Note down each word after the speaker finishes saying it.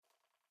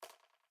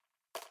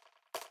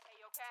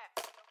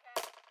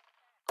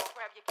Go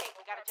grab your cake,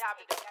 we got a job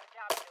to do.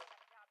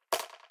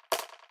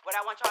 What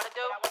I want y'all to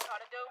do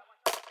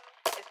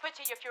is put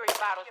your Fury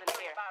bottles in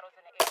the air.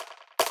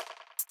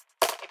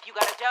 If you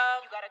got a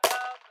jug,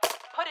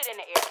 put it in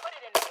the air.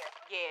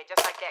 Yeah, just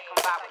like that. Come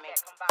by with me.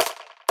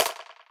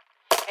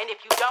 And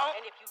if you don't,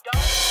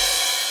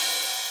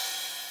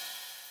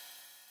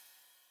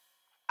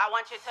 I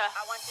want you to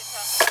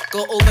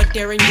go over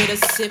there and get a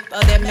sip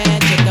of that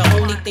magic. The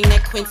only thing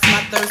that quenches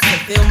my thirst to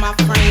fill my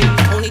frame.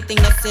 Only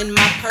thing that's in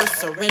my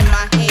purse or in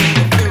my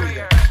hand.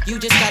 Inferior. You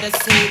just gotta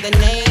say the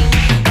name.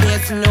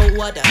 There's no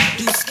other.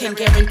 Deuce can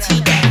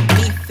guarantee that.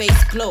 Me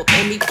face glow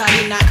and me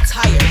body not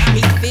tired.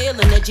 Me feel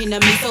energy na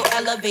me so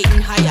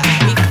elevating higher.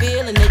 Me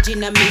feel energy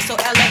na me so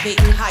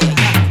elevating higher. Yeah.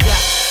 I'm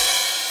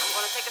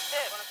gonna take a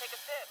sip.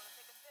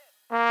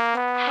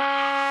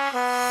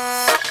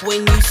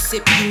 When you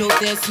sip, you know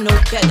there's no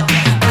better.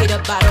 Get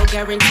a bottle,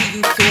 guarantee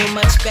you feel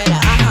much better.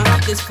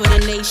 This for the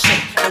nation,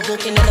 the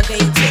woken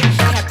elevated.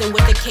 Captain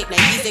with the cake, now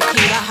he's the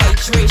king of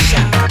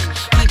hydration.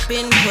 He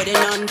been putting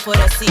on for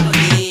the city,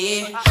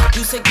 yeah.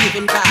 Juice a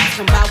giving vibes,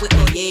 come by with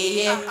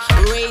me, yeah.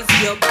 Raise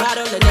your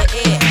bottle in the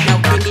air, now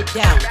bring it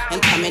down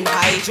and come and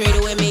hydrate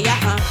with me,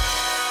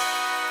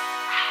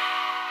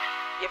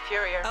 You're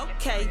furious.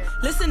 Okay,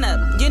 listen up.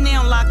 You're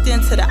now locked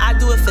into the I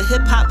Do It for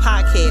Hip Hop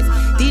podcast.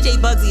 DJ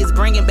Bugsy is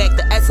bringing back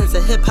the essence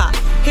of hip hop.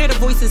 Hear the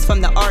voices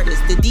from the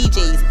artists, the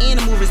DJs, and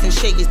the movers and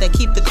shakers that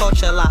keep the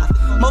culture alive.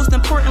 Most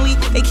importantly,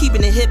 they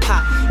keeping it hip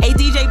hop. Hey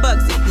DJ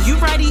Bugsy, you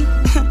ready?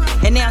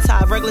 And now to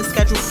our regular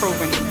scheduled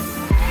program.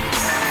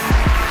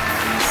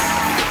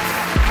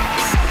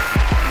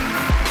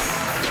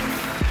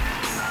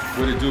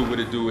 What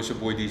it do? It's your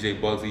boy DJ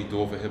Bugsy,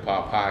 Do It for Hip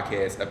Hop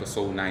podcast,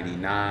 episode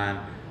 99.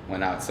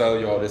 When I tell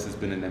y'all this has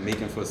been in the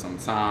making for some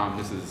time,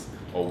 this is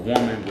a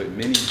woman with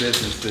many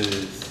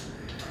businesses.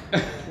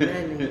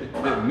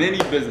 Many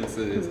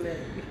businesses.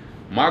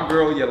 My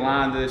girl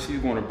Yolanda, she's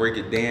going to break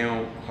it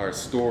down, her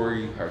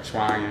story, her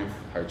triumph,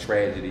 her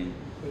tragedy,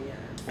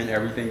 and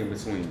everything in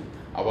between.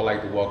 I would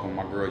like to welcome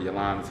my girl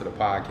Yolanda to the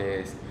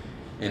podcast.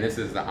 And this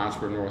is the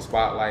Entrepreneur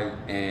Spotlight.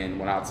 And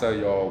when I tell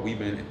y'all, we've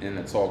been in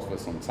the talks for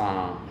some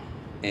time.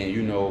 And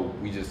you know,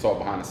 we just talk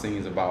behind the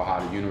scenes about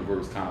how the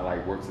universe kind of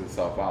like works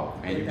itself out.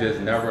 And you just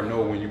never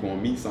know when you're going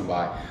to meet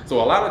somebody.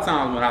 So a lot of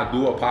times when I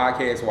do a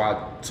podcast where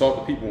I talk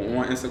to people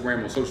on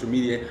Instagram or social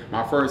media,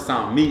 my first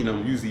time meeting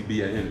them usually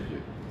be an interview.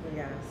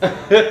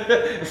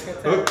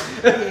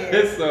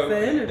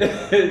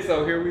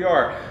 So here we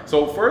are.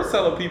 So first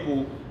tell the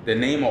people the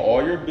name of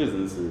all your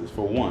businesses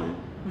for one.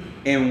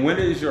 And when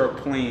is your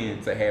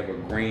plan to have a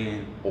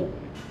grand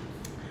opening?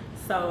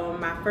 So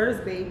my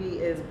first baby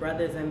is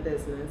Brothers in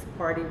Business,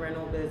 party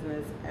rental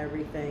business,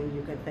 everything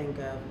you can think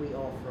of, we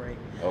offer it.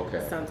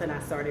 Okay. Something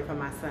I started for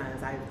my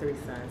sons. I have 3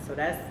 sons. So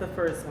that's the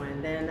first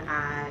one. Then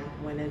I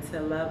went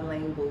into Love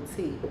Lane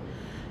Boutique,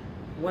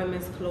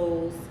 women's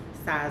clothes,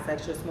 size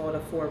extra small to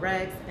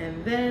 4X.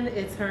 And then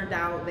it turned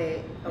out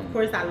that, of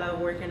course, I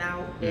love working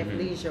out and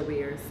leisure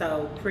wear.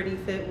 So Pretty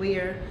Fit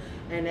Wear.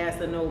 And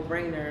that's a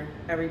no-brainer.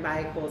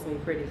 Everybody calls me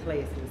pretty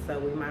classy, so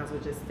we might as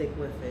well just stick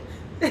with it.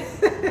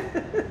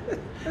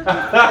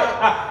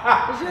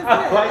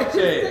 I like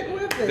that.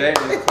 That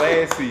is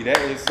classy. That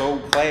is so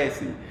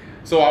classy.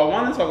 So I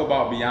want to talk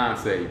about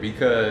Beyonce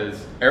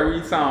because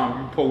every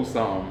time you post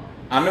something,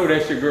 I know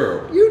that's your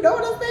girl. You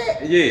noticed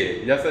that?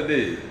 Yeah, yes I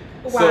did.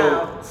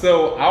 Wow.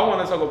 So I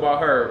want to talk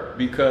about her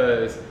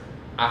because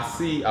I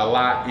see a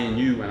lot in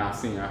you and I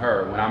see in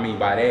her. What I mean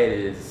by that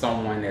is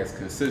someone that's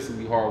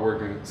consistently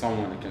hardworking,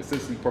 someone that's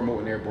consistently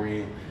promoting their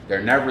brand.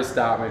 They're never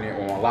stopping. They're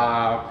on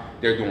live.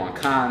 They're doing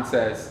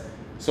contests.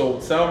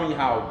 So tell me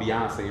how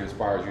Beyonce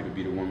inspires you to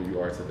be the woman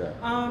you are today.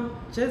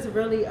 Just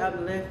really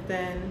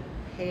uplifting,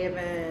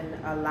 having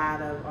a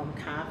lot of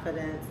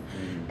confidence,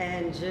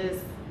 and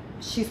just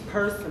she's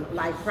personal,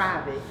 like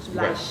private.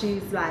 Like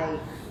she's like,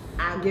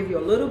 I'll give you a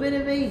little bit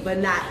of me, but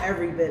not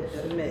every bit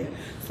of me.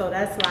 So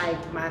that's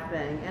like my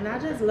thing. And I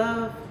just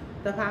love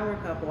the power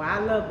couple. I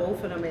love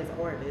both of them as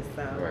artists.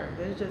 So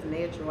it's just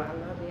natural. I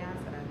love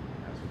Beyonce.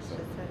 That's what's up.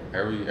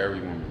 Every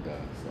woman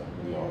does. So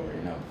we already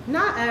know.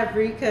 Not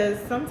every, because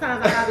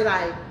sometimes I gotta be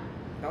like,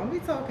 don't be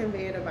talking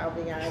bad about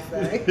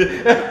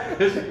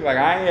Beyonce. Like,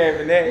 I ain't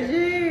having that.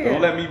 Yeah.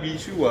 Don't let me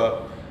beat you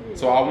up. Yeah.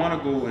 So I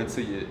want to go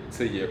into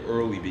your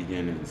early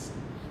beginnings,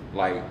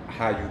 like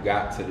how you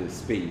got to this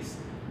space.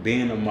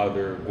 Being a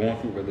mother, going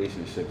through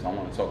relationships, I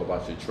want to talk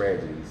about your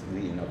tragedies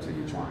leading up to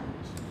your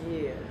triumphs.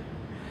 Yeah.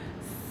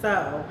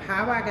 So,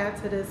 how I got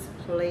to this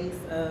place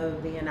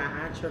of being an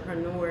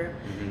entrepreneur,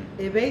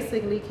 it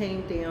basically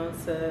came down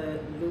to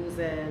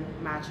losing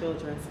my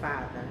children's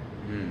father.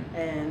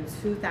 In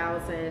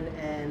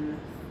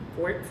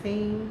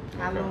 2014,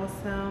 I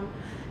lost him.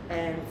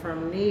 And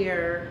from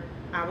there,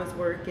 I was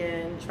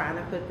working, trying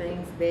to put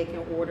things back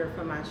in order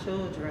for my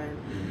children.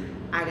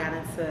 I got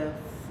into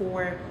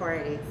 4 car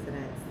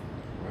accidents.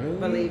 Really?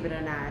 Believe it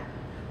or not.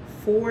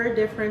 4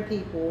 different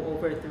people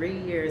over 3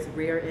 years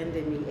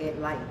rear-ended me at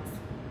lights.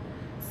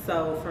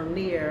 So from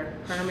there,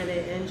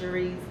 permanent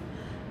injuries,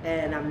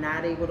 and I'm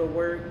not able to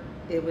work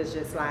it was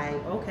just like,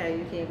 okay,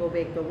 you can't go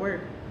back to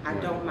work. I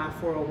Right. dumped my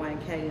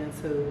 401k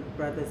into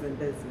brothers in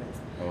business.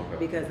 Okay.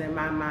 Because in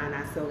my mind,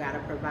 I still got to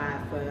provide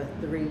for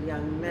 3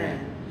 young men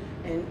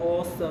and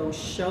also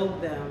show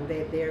them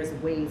that there's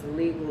ways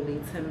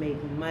legally to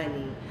make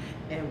money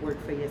and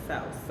work for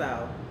yourself.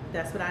 So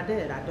that's what I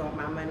did. I dumped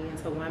my money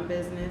into one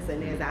business,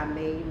 and as I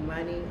made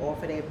money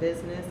off of that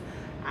business,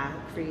 I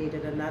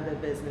created another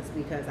business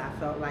because I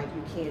felt like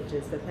you can't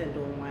just depend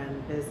on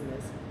one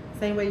business.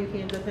 Same way you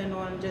can't depend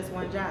on just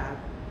one job.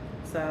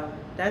 So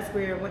that's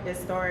where it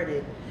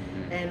started.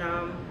 And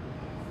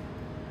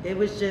it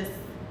was just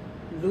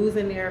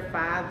losing their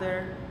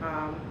father,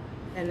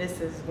 and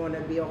this is going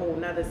to be a whole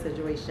nother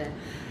situation.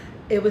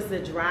 It was the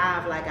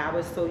drive, like I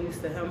was so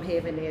used to him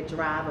having that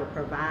drive of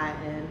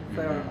providing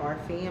for our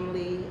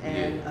family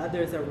and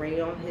others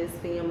around his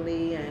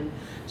family and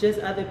just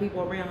other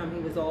people around him.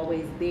 He was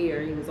always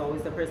there. He was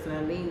always the person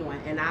to lean on.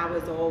 And I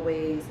was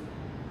always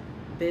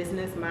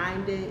business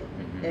minded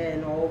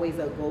and always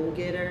a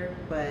go-getter,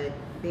 but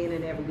being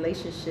in that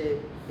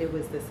relationship, it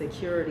was the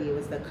security, it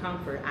was the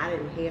comfort. I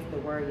didn't have to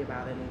worry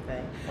about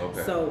anything.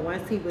 Okay. So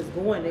once he was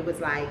going, it was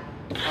like,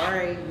 all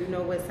right, you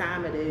know what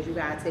time it is, you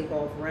gotta take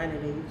off running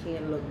and you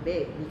can't look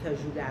back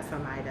because you got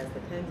somebody that's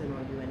dependent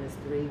on you, and it's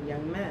 3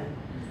 young men.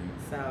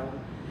 So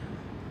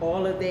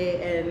all of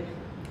that, and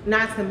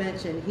not to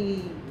mention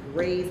he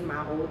raised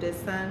my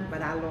oldest son,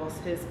 but I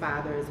lost his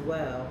father as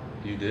well.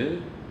 You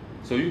did?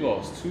 So you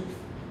lost two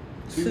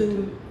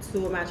Two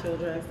of my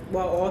children,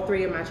 well, all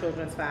 3 of my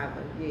children's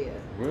father, yeah.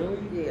 Really?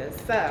 Yeah,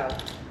 so.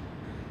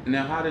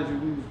 Now, how did you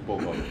lose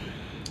both of them?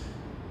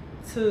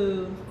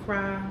 To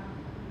crime,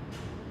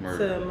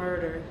 Murder. to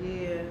murder,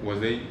 yeah. Was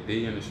they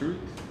in the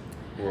streets?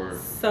 Or?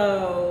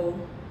 So,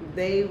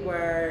 they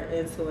were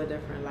into a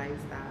different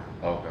lifestyle.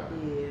 Okay.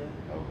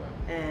 Yeah.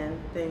 Okay. And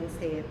things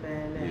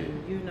happened,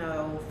 and you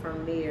know,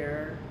 from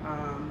there,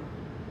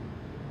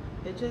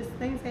 it just,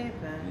 things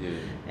happen.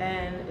 Yeah.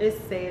 And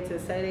it's sad to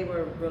say they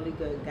were really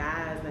good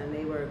guys and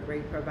they were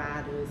great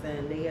providers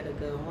and they had a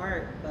good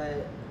heart,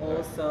 but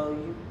also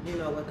you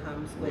know what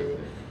comes with it.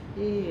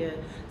 Yeah.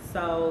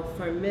 So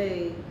for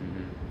me,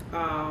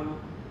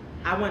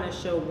 I want to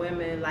show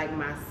women like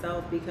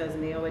myself, because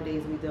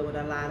nowadays we deal with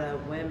a lot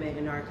of women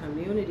in our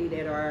community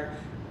that are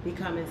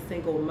becoming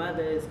single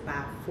mothers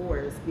by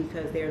force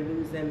because they're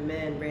losing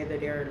men, whether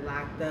they're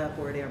locked up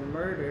or they're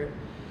murdered.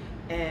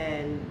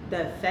 And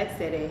the effects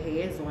that it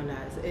has on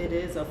us, it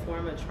is a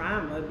form of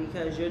trauma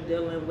because you're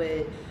dealing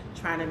with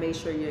trying to make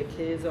sure your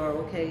kids are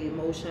okay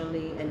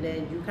emotionally, and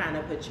then you kind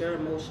of put your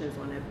emotions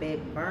on a back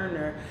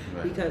burner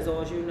because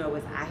all you know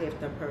is I have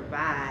to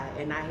provide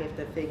and I have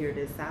to figure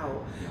this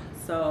out.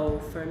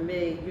 So for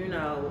me, you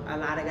know, a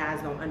lot of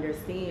guys don't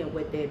understand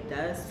what that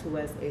does to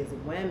us as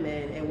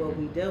women and what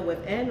we deal with,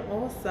 and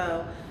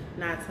also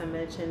not to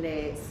mention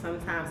that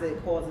sometimes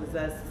it causes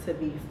us to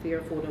be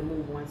fearful to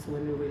move on to a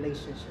new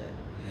relationship.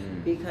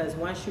 Because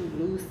once you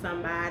lose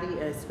somebody,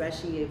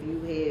 especially if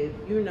you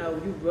have, you know,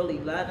 you really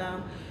love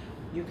them,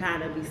 you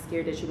kind of be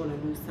scared that you're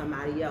going to lose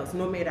somebody else.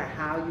 No matter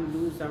how you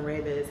lose them,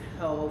 whether it's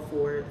health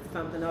or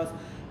something else,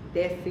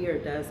 that fear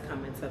does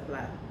come into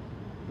play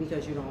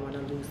because you don't want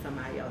to lose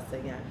somebody else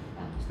again.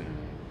 I understand.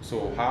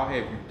 So how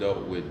have you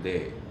dealt with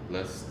that?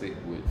 Let's stick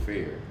with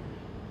fear.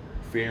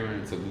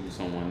 Fearing to lose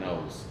someone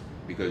else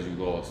because you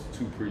lost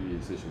 2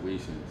 previous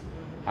situations.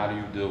 How do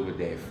you deal with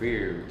that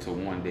fear to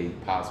one day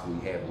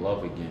possibly have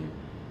love again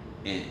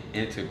and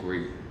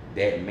integrate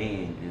that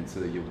man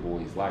into your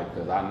boy's life?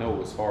 Because I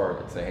know it's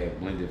hard to have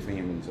blended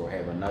families or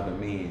have another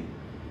man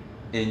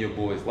in your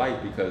boy's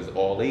life because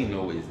all they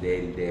know is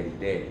daddy, daddy,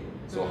 daddy.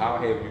 So how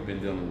have you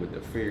been dealing with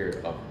the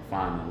fear of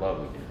finding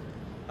love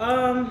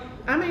again?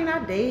 I mean,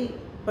 I date,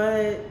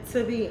 but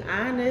to be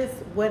honest,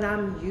 what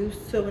I'm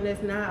used to, and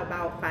it's not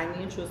about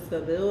financial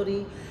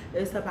stability,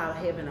 it's about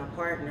having a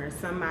partner,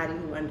 somebody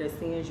who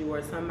understands you,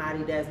 or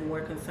somebody that's more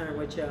concerned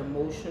with your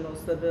emotional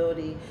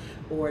stability,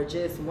 or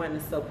just wanting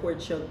to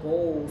support your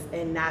goals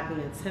and not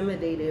be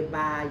intimidated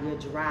by your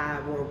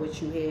drive or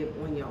what you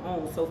have on your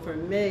own. So for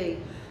me,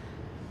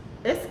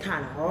 it's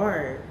kind of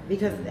hard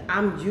because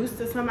I'm used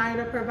to somebody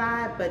to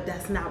provide, but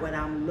that's not what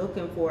I'm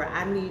looking for.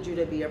 I need you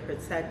to be a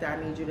protector.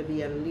 I need you to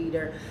be a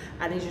leader.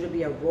 I need you to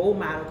be a role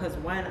model because,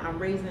 one, I'm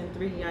raising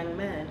 3 young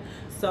men.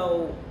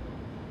 So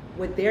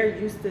what they're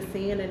used to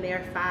seeing in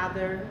their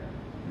father,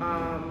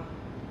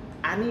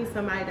 I need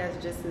somebody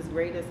that's just as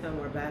great as him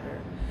or better.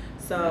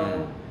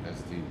 So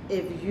that's deep.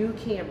 If you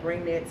can't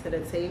bring that to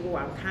the table,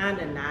 I'm kind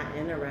of not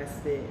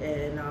interested.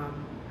 And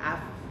I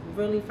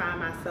really find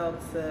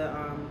myself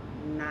to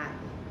not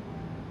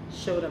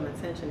show them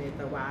attention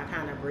after a while. I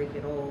kind of break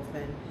it off,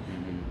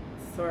 and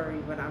sorry,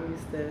 but I'm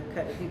used to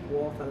cutting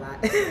people off a lot.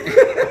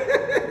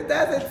 It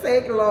doesn't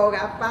take long.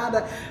 I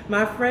find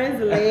my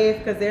friends laugh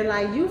because they're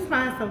like, you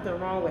find something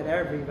wrong with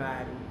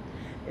everybody.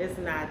 It's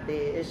not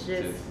that. It's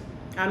just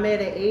I'm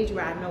at an age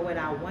where I know what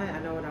I want. I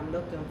know what I'm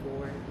looking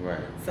for. Right.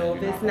 So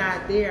if it's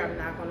not there, I'm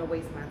not going to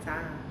waste my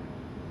time.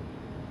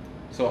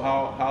 So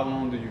how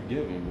long do you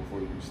give them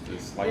before you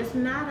just like? It's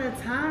not a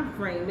time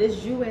frame.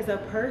 It's you as a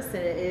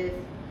person. If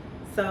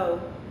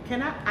So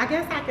I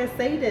guess I can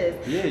say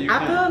this. Yeah, you I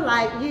can. feel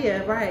like,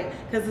 yeah, right,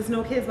 because there's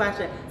no kids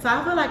watching. So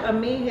I feel like a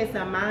man has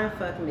to mind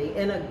fuck me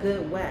in a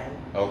good way.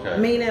 Okay.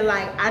 Meaning,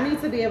 like, I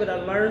need to be able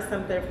to learn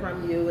something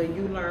from you and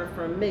you learn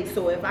from me.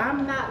 So if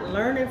I'm not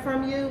learning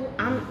from you,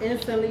 I'm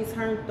instantly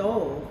turned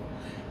off.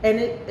 And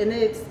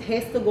it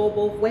has to go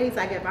both ways.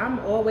 Like, if I'm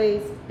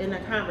always in a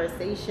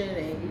conversation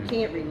and you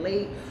can't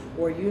relate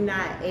or you're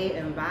not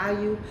adding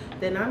value,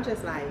 then I'm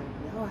just like,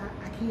 yo,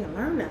 I can't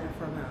learn nothing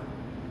from him.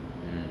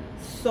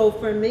 So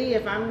for me,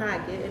 if I'm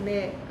not getting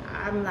that,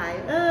 I'm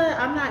like,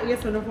 I'm not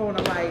answering the phone.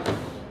 I'm like,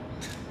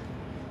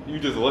 you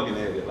just looking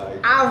at it like.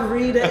 I'll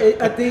read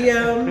a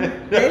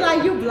DM. They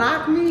like, you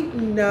block me?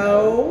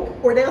 No.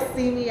 Or they'll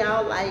see me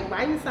out like,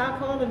 why you stop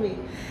calling me?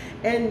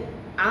 And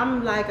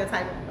I'm like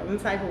I'm the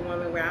type of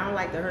woman where I don't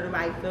like to hurt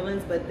anybody's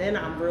feelings, but then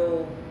I'm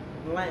real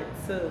blunt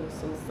too.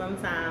 So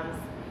sometimes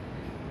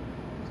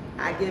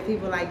I get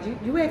people like,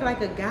 you act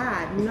like a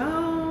guy.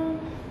 No.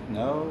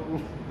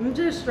 I'm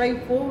just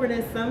straightforward,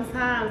 and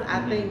sometimes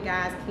I think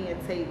guys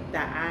can't take the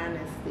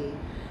honesty.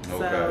 Okay.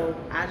 So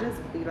I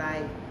just be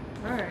like,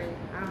 all right,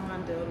 I don't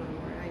want to deal no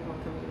more. I ain't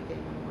gonna communicate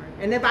no more.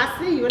 And if I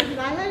see you, it'll be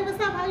like, hey, what's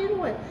up? How you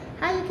doing?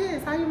 How your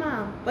kids? How your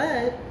mom?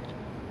 But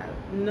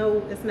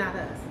no, it's not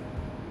us.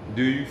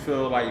 Do you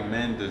feel like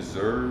men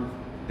deserve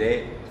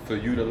that for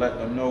you to let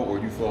them know, or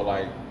you feel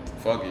like,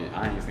 fuck it,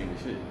 I ain't seen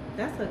the shit?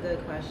 That's a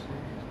good question.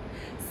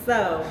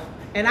 So,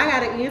 and I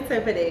got an answer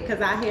for that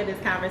because I had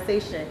this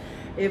conversation.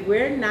 If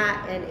we're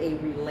not in a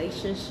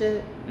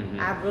relationship,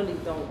 I really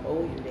don't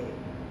owe you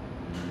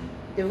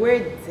that. If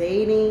we're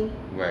dating,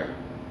 Right.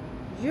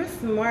 you're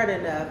smart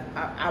enough,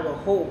 I would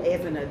hope,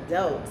 as an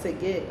adult to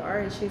get, all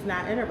right, she's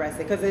not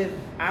interested. Because if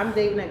I'm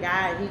dating a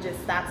guy and he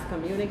just stops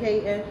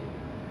communicating,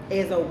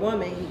 as a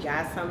woman, he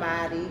got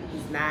somebody,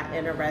 he's not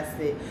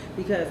interested,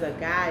 because a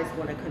guy is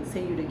going to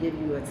continue to give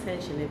you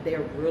attention if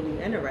they're really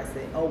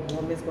interested. A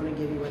woman's going to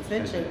give you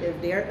attention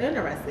if they're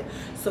interested.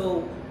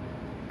 So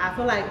I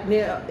feel like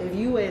now, if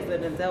you as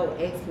an adult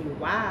ask me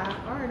why,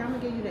 all right, I'm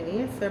going to give you the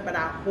answer, but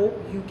I hope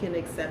you can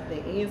accept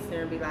the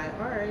answer and be like,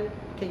 all right,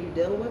 can you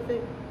deal with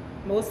it?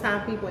 Most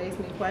times people ask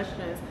me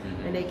questions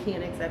and they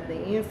can't accept the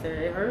answer.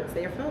 It hurts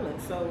their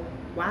feelings. So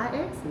why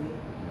ask me?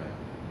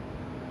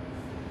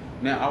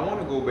 Now, I want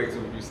to go back to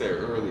what you said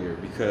earlier,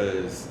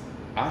 because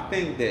I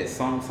think that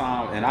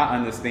sometimes, and I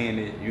understand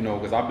it, you know,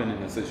 because I've been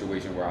in a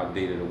situation where I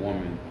dated a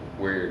woman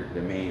where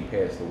the man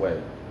passed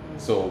away.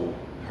 So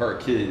her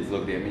kids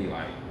looked at me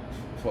like,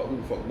 fuck, who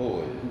the fuck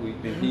boy? Who he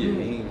think he is?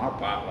 He ain't my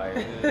pop. Like,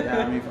 you know what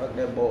I mean? Fuck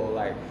that boy.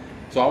 Like,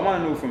 so I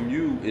want to know from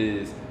you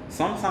is,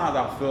 sometimes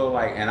I feel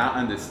like, and I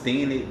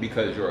understand it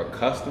because you're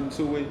accustomed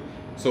to it.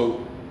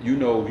 So, you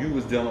know, you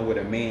was dealing with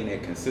a man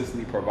that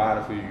consistently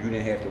provided for you. You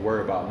didn't have to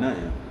worry about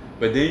nothing.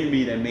 But then you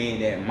meet a man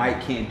that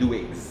might can't do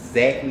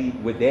exactly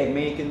what that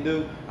man can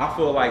do. I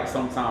feel like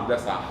sometimes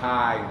that's a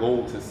high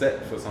goal to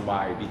set for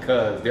somebody,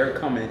 because they're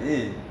coming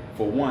in,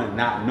 for one,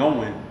 not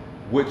knowing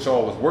what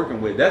y'all was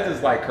working with. That's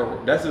just like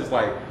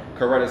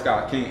Coretta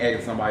Scott King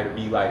asking somebody to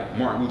be like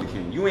Martin Luther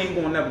King. You ain't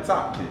gonna never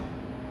top King.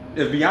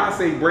 If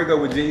Beyonce break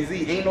up with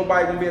Jay-Z, ain't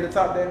nobody gonna be able to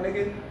top that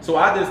nigga. So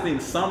I just think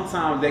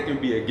sometimes that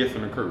can be a gift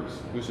and a curse.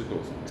 What's your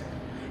thoughts on that?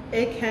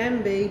 It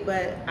can be,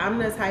 but I'm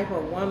the type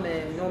of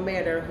woman, no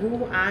matter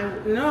who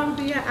I'm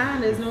being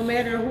honest, no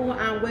matter who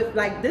I'm with,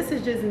 like, this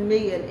is just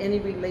me in any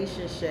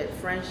relationship,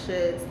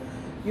 friendships,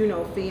 you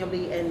know,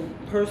 family and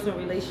personal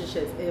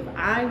relationships. If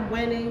I'm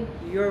winning,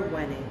 you're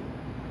winning.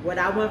 What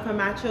I want for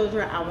my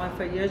children, I want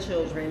for your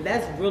children.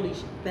 That's really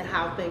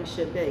how things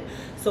should be.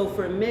 So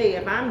for me,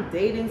 if I'm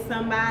dating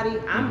somebody,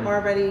 I'm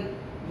already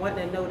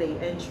wanting to know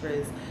their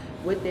interests,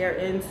 what they're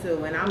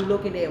into, and I'm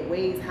looking at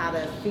ways how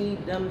to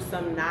feed them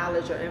some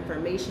knowledge or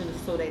information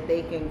so that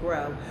they can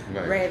grow.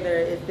 Right. Rather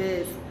if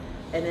it's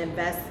an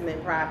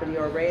investment property,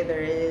 or rather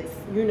it's,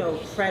 you know,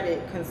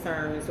 credit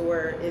concerns,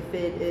 or if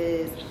it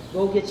is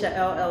go get your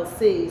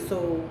LLC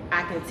so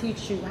I can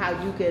teach you how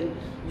you can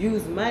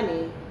use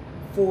money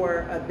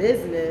for a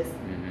business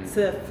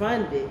to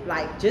fund it,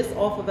 like just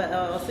off of an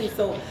LLC.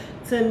 So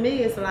to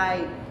me, it's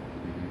like,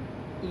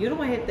 you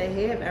don't have to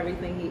have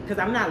everything because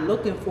I'm not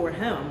looking for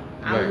him.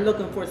 I'm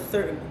looking for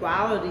certain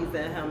qualities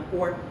in him,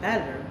 or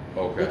better.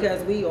 Okay.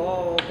 Because we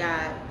all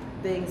got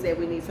things that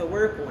we need to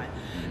work on.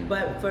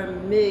 But for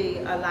me,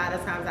 a lot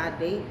of times I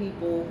date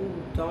people who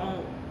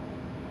don't,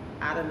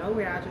 out of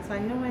nowhere, I just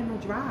like, you ain't no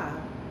drive.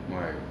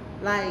 Right.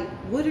 Like,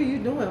 what are you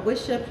doing?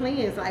 What's your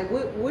plans? Like,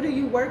 what are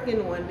you working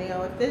on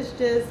now? If it's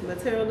just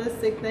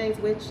materialistic things,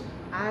 which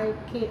I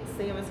can't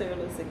say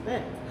materialistic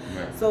things.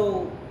 Right.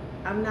 So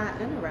I'm not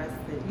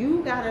interested.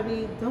 You gotta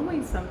be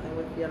doing something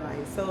with your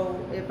life.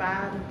 So if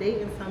I'm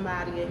dating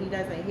somebody and he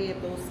doesn't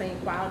have those same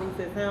qualities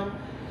as him,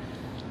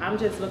 I'm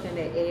just looking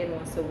at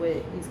add-ons to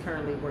what he's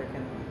currently working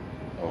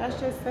on. Okay. That's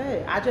just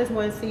it. I just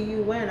want to see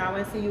you win. I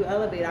want to see you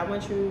elevate. I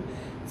want you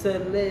to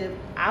live.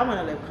 I want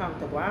to live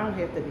comfortable. I don't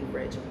have to be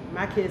rich.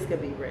 My kids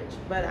could be rich,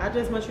 but I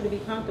just want you to be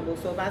comfortable.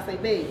 So if I say,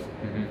 babe,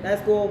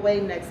 let's go away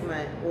next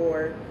month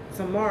or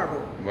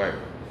tomorrow. Right.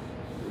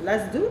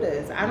 let's do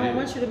this. I don't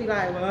want you to be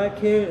like, well, I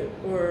can't,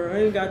 or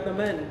I ain't got the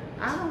money.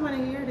 I don't want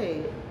to hear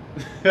that.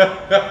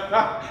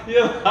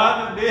 You're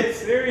not dead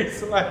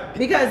serious, like,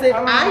 because if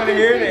I can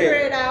figure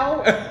that. it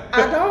out,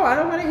 I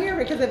don't want to hear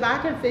it. Because if I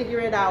can figure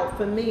it out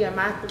for me and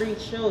my 3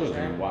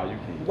 children,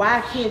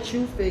 why can't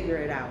you figure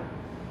it out?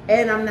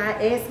 And I'm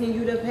not asking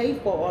you to pay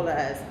for all of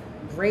us.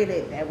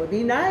 Granted, that would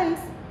be nice,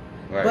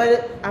 right.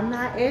 But I'm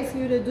not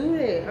asking you to do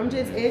that. I'm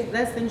just asking,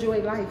 let's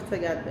enjoy life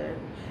together.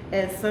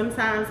 And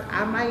sometimes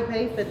I might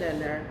pay for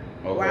dinner,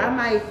 or I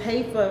might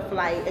pay for a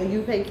flight, and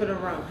you pay for the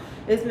room.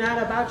 It's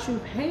not about you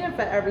paying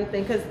for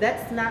everything, because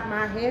that's not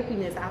my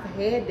happiness. I've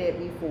had that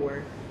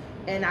before.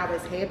 And I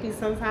was happy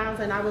sometimes,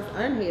 and I was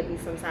unhappy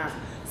sometimes.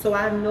 So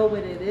I know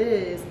what it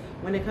is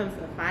when it comes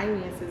to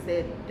finances,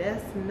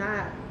 that's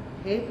not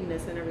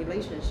happiness in a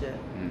relationship.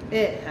 Mm-hmm.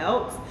 It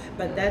helps,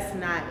 but that's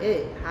not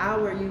it.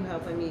 How are you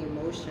helping me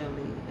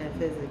emotionally and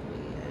physically?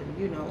 And,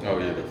 you know,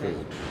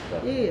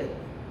 yeah.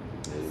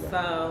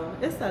 So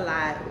it's a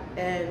lot.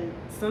 And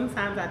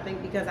sometimes I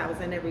think because I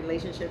was in a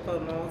relationship for a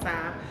long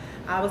time,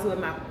 I was with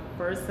my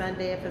first son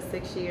dad for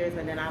 6 years,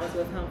 and then I was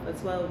with him for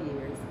 12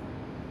 years.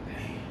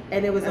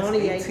 And it was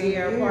only a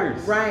year apart.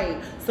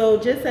 Right. So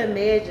just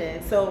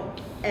imagine. So,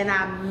 and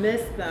I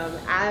miss them.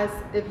 I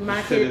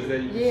miss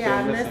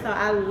them.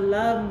 I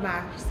love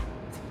my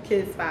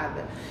kid's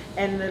father.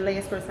 And the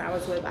last person I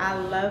was with, I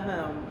love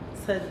him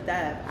to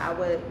death. I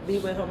would be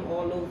with him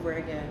all over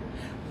again.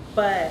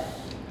 But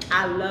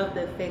I love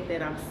the fact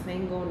that I'm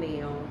single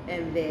now,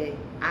 and that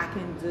I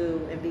can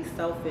do and be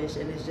selfish,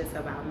 and it's just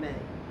about me.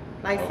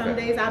 Like some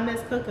days I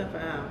miss cooking for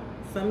him.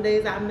 Some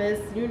days I miss,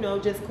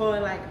 just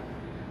calling like,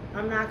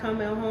 I'm not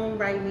coming home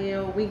right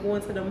now, we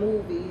going to the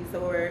movies,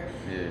 or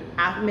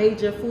I've made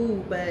your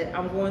food, but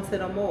I'm going to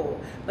the mall.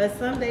 But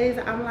some days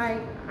I'm like,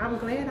 I'm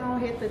glad I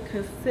don't have to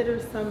consider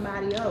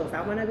somebody else.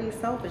 I want to be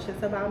selfish.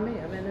 It's about me.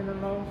 I've been in a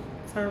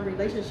long-term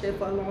relationship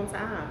for a long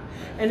time.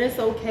 And it's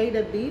okay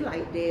to be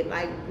like that.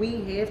 Like,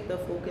 we have to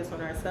focus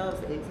on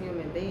ourselves as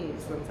human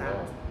beings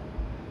sometimes.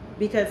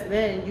 Because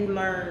then you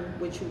learn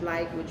what you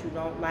like, what you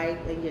don't like,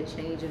 and your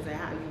changes and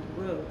how you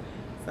grow.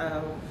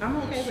 So I'm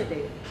okay with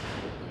that.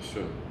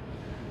 Sure.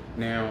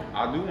 Now,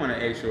 I do want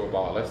to ask you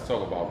about, let's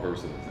talk about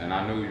verses. And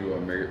I know you're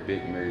a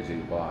big Mary J.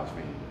 Blige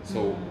fan.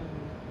 So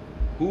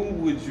who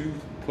would you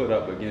put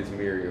up against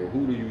Mary, or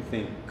who do you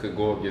think could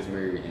go against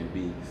Mary and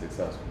be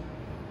successful?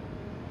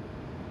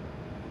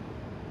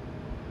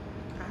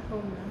 I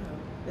don't know.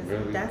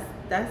 Really?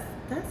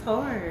 That's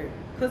hard.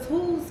 Because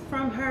who's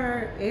from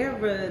her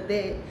era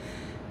that,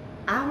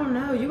 I don't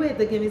know. You have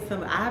to give me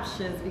some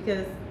options,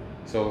 because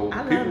so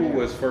people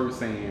was first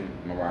saying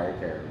Mariah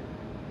Carey.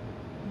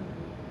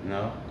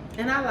 No?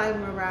 And I like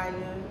Mariah,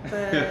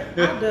 but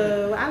I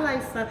do. I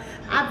like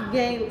I've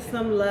gained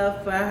some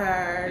love for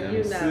her,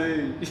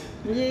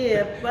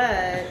 Yeah,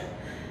 but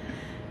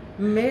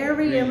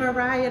Mary and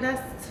Mariah,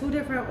 that's 2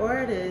 different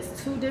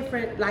artists, 2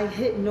 different, like,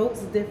 hit notes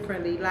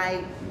differently.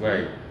 Like,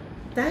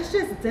 that's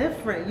just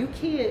different. You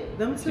can't,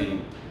 them 2,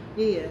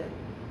 yeah.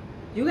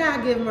 You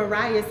gotta give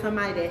Mariah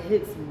somebody that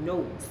hits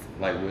notes.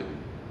 Like Whitney.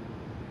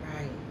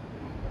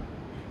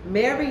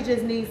 Mary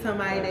just needs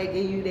somebody that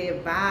give you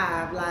that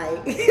vibe,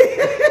 like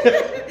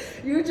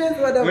you just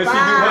want to vibe. When she do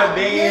her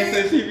dance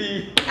and she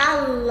be.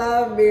 I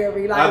love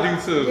Mary. Like, I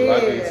do too. Yeah, I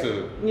do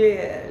too.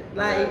 Yeah,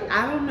 like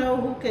I don't know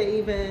who could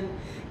even.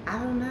 I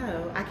don't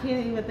know. I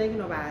can't even think of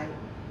nobody.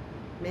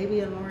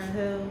 Maybe a Lauryn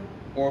Hill.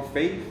 Or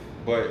Faith,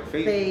 but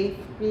Faith.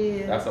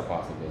 Yeah. That's a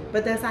possibility.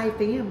 But that's our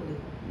family.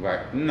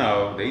 Right.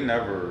 No, they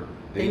never.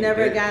 They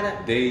never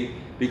got a.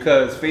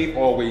 Because Faith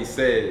always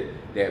said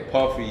that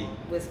Puffy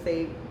was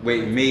Faith.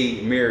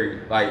 Made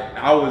Mary, like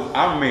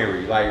I'm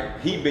married. Like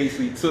he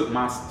basically took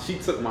my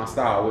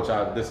style, which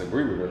I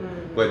disagree with her.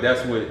 Mm-hmm. But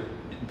that's what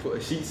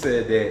she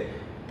said, that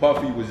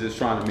Puffy was just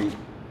trying to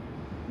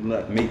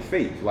make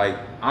Faith. Like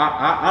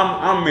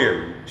I'm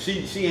married.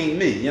 She ain't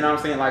me. You know what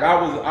I'm saying? Like I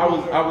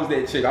was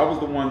that chick. I was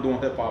the one doing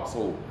hip hop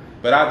soul.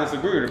 But I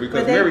disagree with her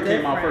because Mary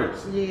came out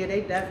first. Yeah, they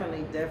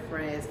definitely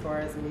different as far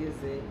as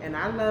music. And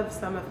I love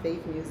some of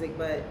Faith music,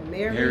 but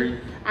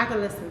Mary, I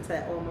can listen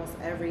to almost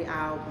every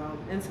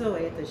album until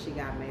after she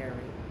got married.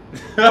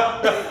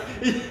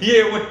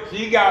 Yeah, when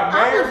she got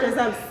married, I was just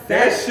upset.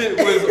 That shit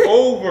was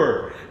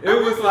over.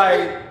 It was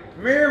like,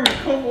 Mary,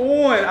 come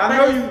on. I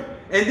know you.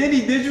 And then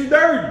he did you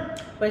dirty.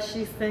 But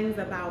she sings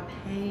about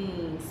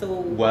pain.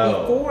 So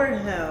before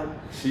him,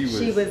 she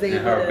was able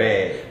in her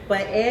bag.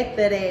 But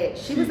after that,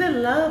 she was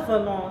in love for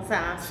a long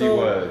time.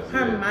 So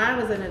her mind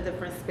was in a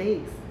different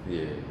space.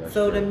 Yeah.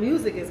 So the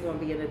music is going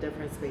to be in a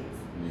different space.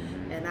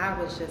 Mm-hmm. And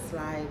I was just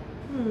like,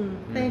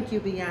 thank you,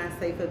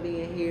 Beyonce, for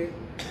being here.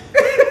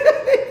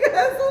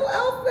 Because who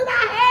else did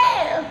I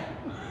have?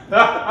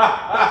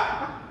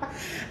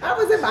 I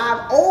was in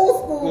my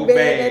old school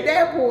band at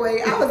that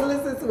point. I was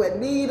listening to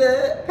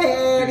Anita,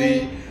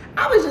 Patty.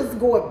 I was just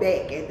going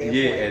back at that point.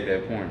 Yeah, at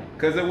that point.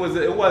 Because it was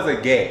a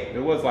gap.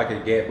 It was like a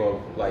gap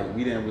of, like,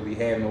 we didn't really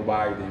have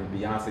nobody. Then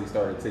Beyonce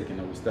started taking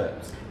those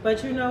steps.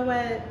 But you know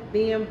what?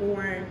 Being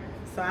born,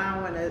 so I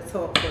don't want to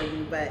talk for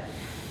you, but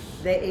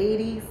the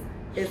 80s,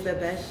 it's the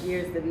best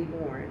years to be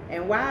born.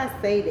 And why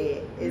I say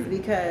that is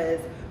because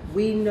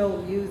we know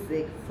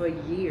music for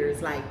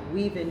years. Like,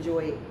 we've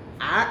enjoyed,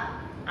 I'm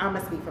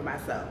gonna speak for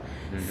myself.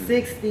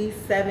 60s,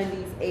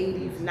 70s,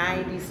 80s,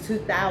 90s,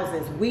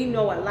 2000s. We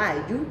know a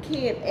lot. You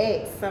can't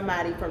ask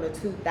somebody from the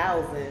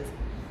 2000s.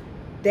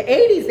 The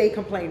 80s they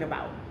complain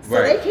about.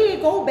 So they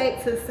can't go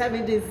back to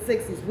 70s,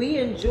 60s. We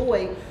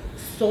enjoy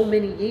so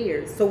many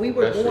years. So we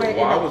were born in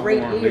the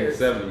great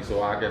years. I was born late 70s,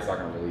 so I guess I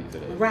can relate to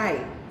that.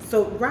 Right.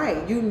 So,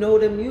 you know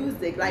the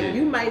music. Like,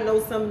 you might know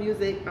some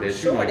music, I'm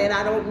sure, that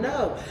I don't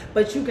know.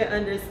 But you can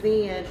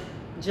understand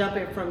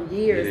jumping from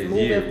years,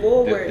 moving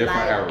forward.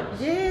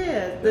 Different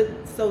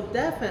eras. So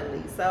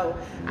definitely. So,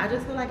 I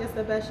just feel like it's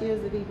the best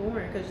years to be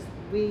born because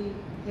we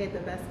had the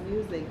best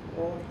music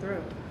all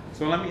through.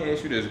 So let me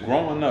ask you this: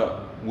 growing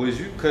up, was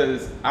you?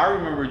 Because I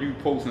remember you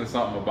posting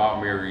something about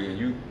Mary, and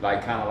you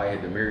like kind of like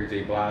had the Mary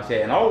J. Blige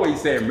hat, and I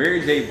always said Mary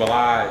J.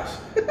 Blige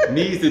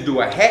needs to do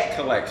a hat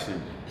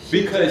collection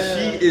because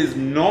she is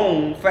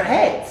known for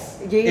hats,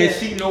 and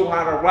she know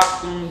how to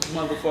rock them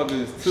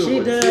motherfuckers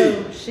to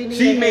a T.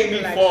 She made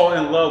me fall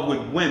in love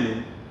with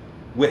women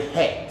with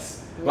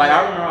hats. Right. Like,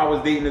 I remember I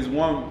was dating this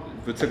one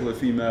particular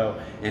female,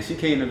 and she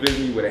came to visit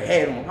me with a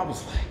hat on. I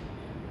was like,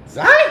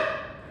 Zai?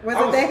 Was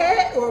it the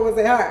hat or was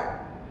it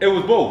her? It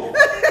was both.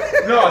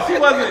 No, she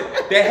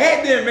wasn't. The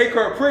hat didn't make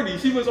her pretty.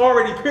 She was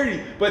already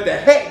pretty, but the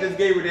hat just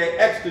gave her that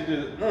extra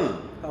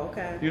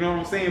Okay. You know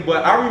what I'm saying?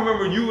 But I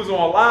remember you was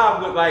on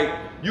live with, like,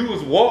 you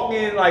was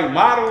walking, like,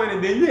 modeling,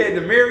 and then you had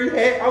the Mary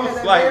hat. I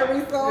was like,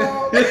 Mary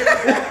song.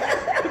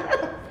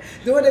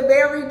 Doing the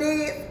Mary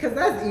dance, because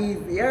that's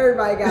easy.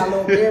 Everybody got a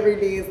little Mary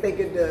dance they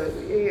can do.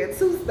 Yeah,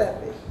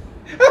 two-stepping.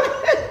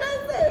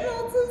 That's it,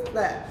 little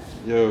two-step.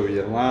 Yo,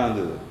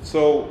 Yolanda.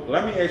 So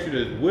let me ask you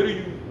this: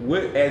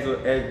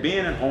 as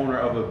being an owner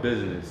of a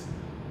business,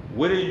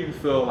 what do you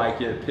feel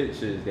like your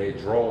pictures that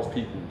draws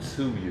people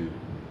to you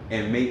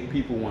and make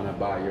people want to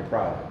buy your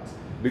products?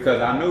 Because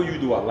I know you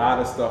do a lot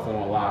of stuff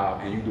on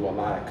live and you do a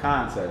lot of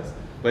contests,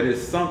 but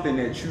it's something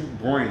that you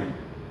bring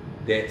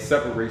that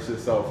separates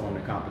yourself from the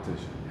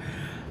competition.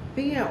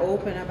 Being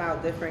open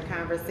about different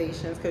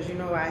conversations, because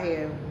I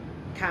have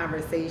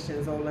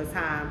conversations all the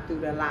time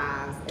through the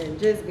lives, and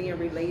just being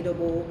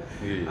relatable.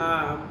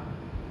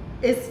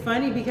 It's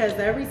funny because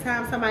every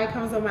time somebody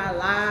comes on my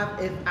live,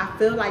 if I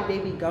feel like they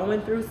be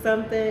going through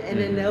something, and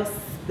then they'll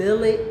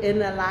spill it in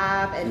the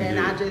live, and then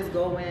I just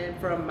go in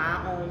from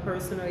my own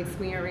personal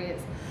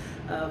experience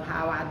of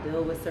how I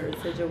deal with certain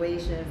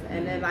situations,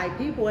 and then like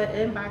people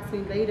inbox me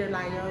later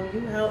like, yo, you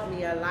helped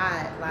me a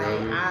lot, like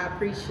I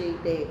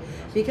appreciate that,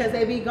 because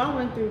they be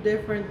going through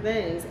different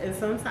things, and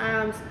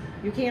sometimes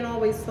you can't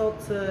always talk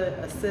to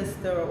a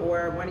sister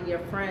or one of your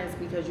friends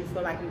because you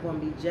feel like you're going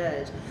to be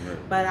judged.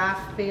 But I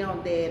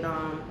found that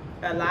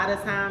a lot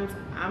of times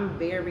I'm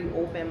very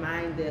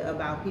open-minded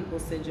about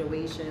people's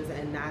situations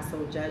and not so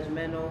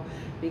judgmental,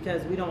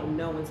 because we don't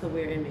know until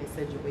we're in that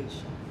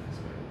situation.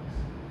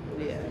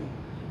 Yeah.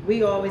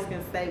 We always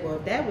can say, well,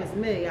 if that was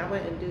me, I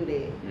wouldn't do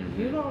that.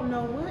 You don't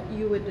know what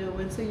you would do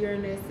until you're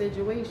in that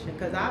situation,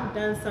 because I've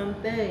done some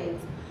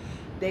things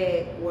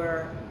that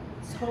were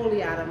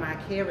totally out of my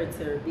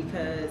character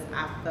because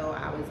I felt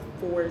I was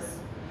forced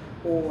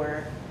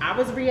or I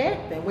was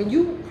reacting. When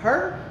you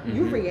hurt,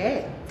 you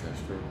react.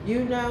 That's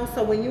true.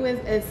 So when you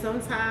and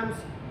sometimes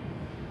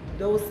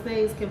those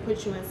things can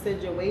put you in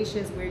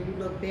situations where you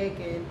look back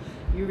and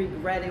you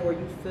regret it, or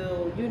you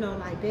feel,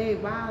 like,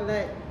 dang, why I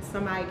let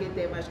somebody get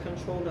that much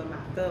control of my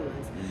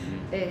feelings?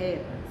 It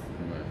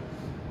happens.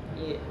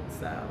 Yeah,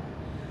 so.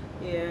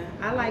 Yeah,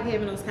 I like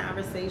having those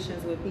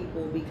conversations with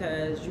people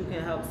because you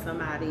can help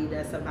somebody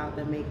that's about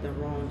to make the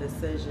wrong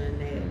decision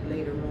that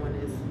later on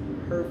is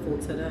hurtful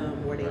to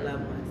them or their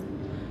loved ones.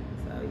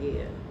 So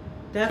yeah,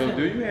 definitely.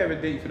 So do you have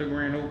a date for the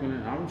grand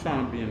opening? I'm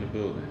trying to be in the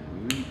building.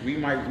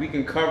 We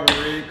can cover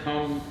it,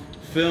 come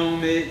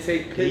film it,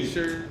 take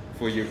pictures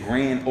for your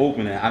grand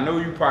opening. I know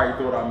you probably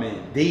thought I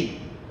meant date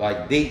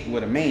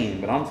with a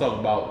man, but I'm talking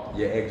about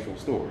your actual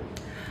story.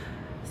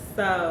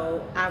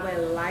 So I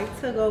would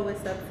like to go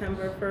with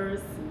September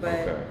 1st,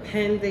 but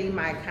pending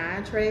my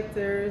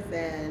contractors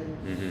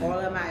and all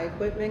of my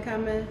equipment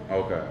coming,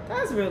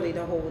 that's really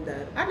the hold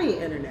up. I need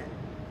internet.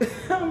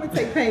 I'm gonna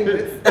take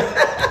payments.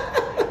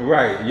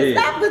 Right, yeah. It's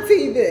not for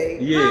TV.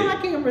 Yeah. How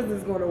my cameras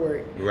is gonna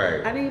work.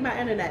 Right. I need my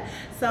internet.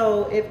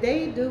 So if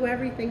they do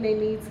everything they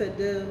need to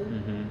do,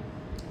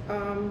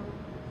 I'm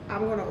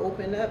gonna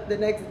open up the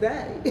next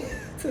day.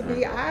 To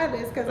be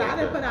honest, because I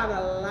done put out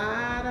a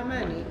lot of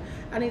money.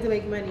 I need to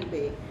make money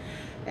big.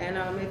 And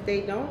if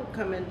they don't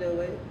come and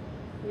do it,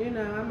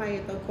 I might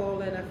have to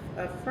call in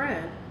a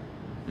friend.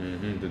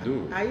 To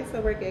do it. I used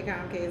to work at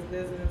Comcast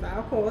Business.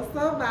 I'll call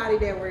somebody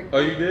that worked. Oh,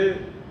 you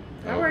did?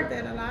 I worked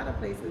at a lot of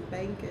places,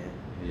 banking.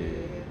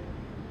 Yeah.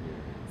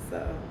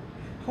 So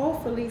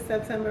hopefully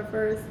September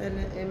 1st, and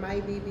it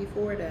might be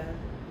before then,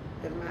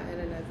 if my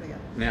internet's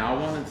together. Now I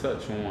want to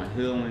touch on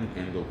healing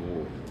and the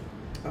void.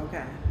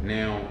 Okay.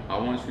 Now, I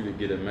want you to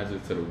get a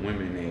message to the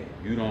women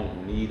that you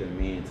don't need a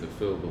man to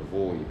fill the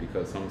void,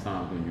 because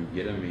sometimes when you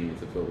get a man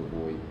to fill the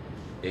void,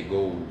 it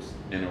goes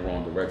in the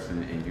wrong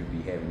direction and you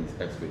be having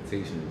these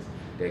expectations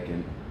that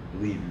can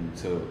lead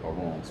you to a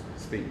wrong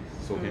space.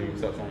 So can you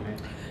touch on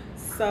that?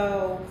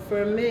 So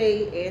for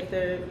me,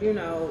 after, you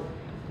know,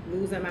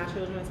 losing my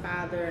children's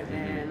father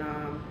and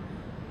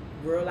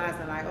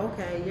realizing like,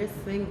 okay, you're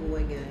single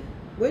again,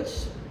 which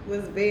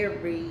was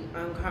very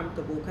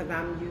uncomfortable because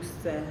I'm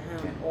used to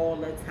him all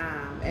the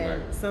time.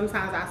 And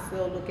sometimes I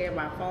still look at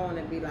my phone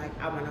and be like,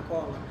 I want to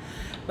call him.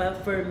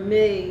 But for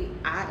me,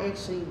 I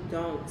actually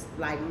don't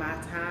like my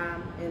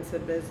time into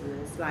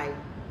business. Like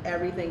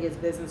everything is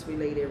business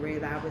related,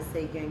 whether I was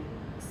taking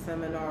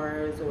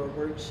seminars or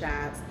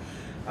workshops.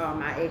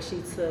 I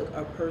actually took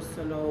a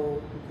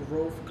personal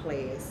growth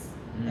class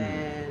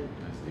and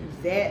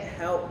that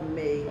helped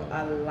me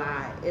a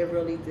lot. It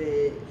really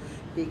did,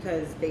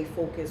 because they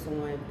focus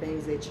on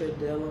things that you're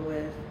dealing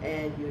with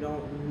and you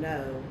don't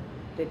know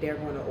that they're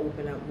going to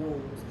open up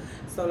wounds.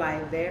 So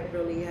like that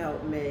really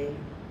helped me.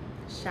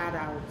 Shout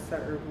out to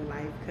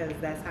Herbalife, because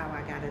that's how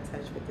I got in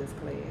touch with this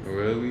class.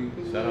 Really?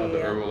 Shout out to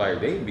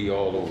Herbalife. They be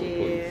all over the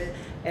place.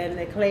 And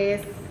the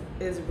class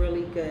is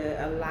really good.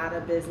 A lot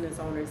of business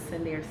owners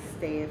send their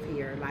staff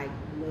here, like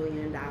 $1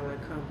 million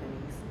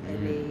companies,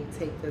 and they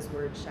take this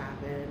workshop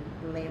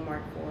in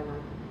Landmark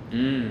Forum.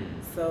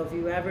 So if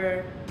you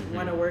ever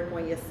want to work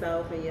on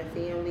yourself and your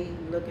family,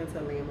 look into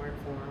Landmark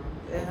Forum.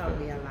 It helped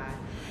me a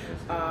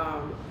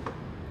lot.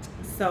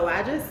 So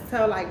I just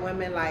tell like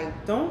women,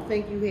 like, don't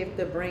think you have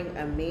to bring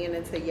a man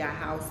into your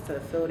house to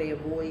fill their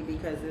void,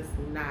 because it's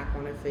not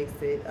going to fix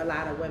it. A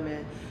lot of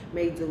women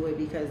may do it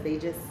because they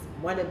just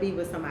want to be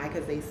with somebody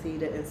because they see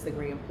the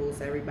Instagram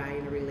posts, everybody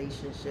in a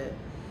relationship.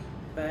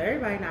 But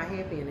everybody not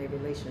happy in their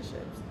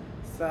relationships.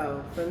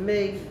 So for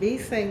me, be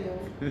single,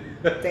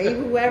 date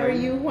whoever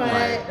you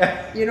want.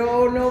 You don't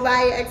owe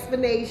nobody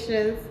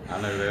explanations.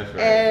 I know that's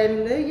right.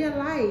 And live your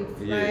life.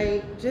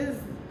 Like, just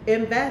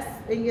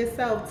invest in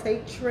yourself.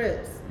 Take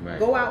trips.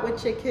 Go out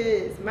with your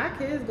kids. My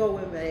kids go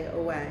with me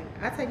away.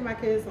 I take my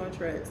kids on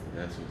trips.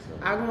 That's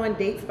what's up. I go on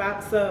date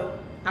spots. So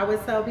I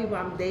would tell people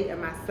I'm dating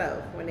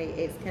myself when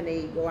they ask, can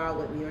they go out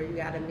with me, or you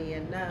got a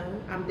man?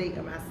 No, I'm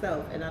dating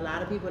myself. And a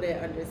lot of people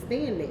that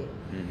understand it.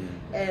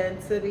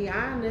 And to be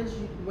honest,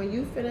 when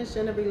you finish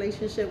in a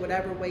relationship,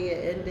 whatever way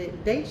it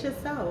ended, date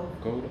yourself.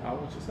 Go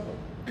out with yourself.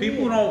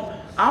 People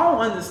I don't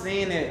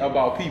understand that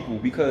about people,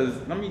 because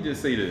let me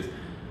just say this.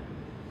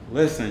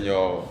 Listen,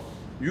 y'all,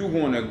 you're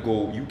going to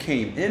go, you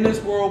came in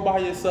this world by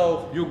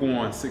yourself, you're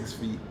going 6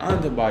 feet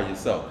under by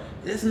yourself.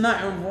 There's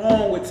nothing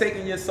wrong with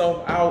taking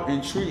yourself out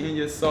and treating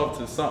yourself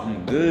to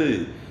something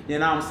good. You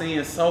know what I'm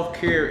saying?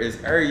 Self-care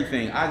is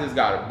everything. I just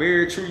got a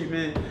beard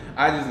treatment.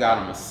 I just got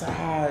a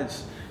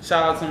massage.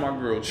 Shout out to my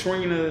girl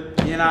Trina.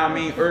 You know what I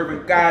mean?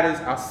 Urban Goddess.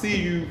 I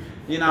see you.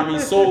 You know what I mean?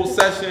 Soul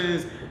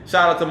Sessions.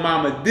 Shout out to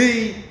Mama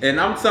D. And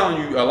I'm telling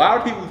you, a lot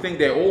of people think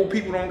that old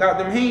people don't got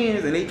them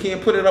hands and they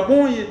can't put it up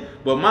on you.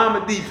 But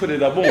Mama D put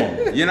it up on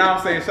you. You know what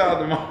I'm saying? Shout out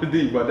to Mama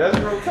D. But that's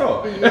real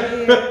talk.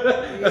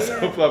 That's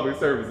a public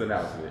service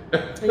announcement.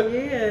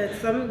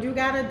 You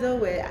gotta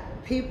do it.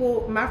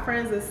 People, my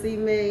friends will see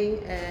me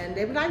and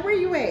they be like, where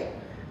you at?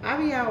 I'll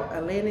be out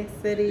Atlantic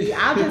City.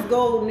 I'll just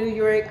go New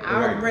York.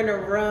 I'll rent a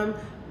room,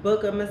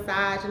 book a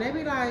massage, and they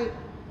be like,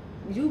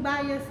 you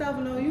by yourself?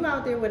 No, you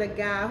out there with a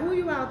guy. Who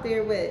you out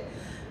there with?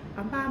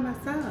 I'm by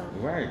myself.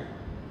 Right.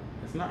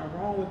 There's nothing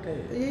wrong with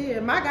that. Yeah,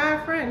 my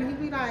guy friend, he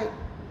be like,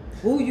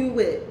 who you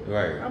with?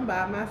 Right. I'm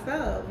by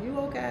myself. You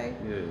okay?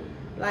 Yeah.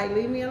 Like,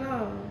 leave me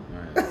alone.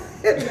 Right.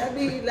 let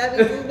me do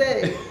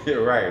that.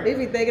 Right. They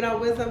be thinking I'm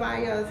with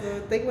somebody else,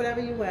 so think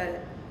whatever you want.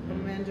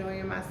 I'm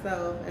enjoying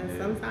myself,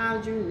 and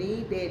sometimes you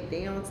need that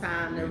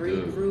downtime to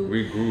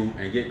regroup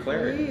and get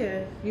clarity.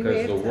 Yeah,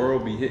 because the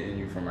world be hitting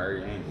you from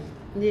every angle.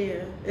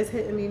 Yeah, it's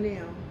hitting me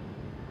now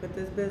with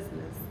this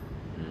business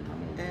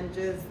and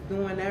just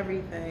doing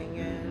everything.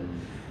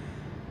 And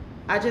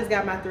I just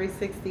got my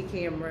 360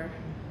 camera.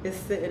 It's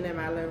sitting in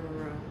my living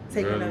room,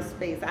 taking up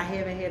space. I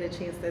haven't had a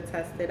chance to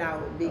test it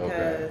out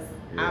because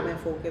I've been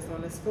focused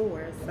on the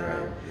store.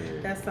 So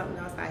that's something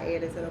else I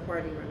added to the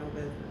party rental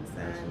business.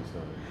 And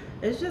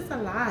it's just a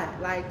lot.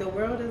 Like, the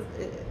world is,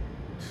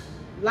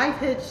 life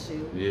hits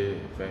you. Yeah,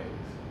 thanks.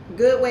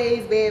 Good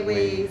ways, bad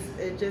ways,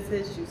 it just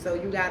hits you. So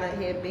you gotta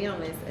have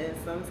balance. And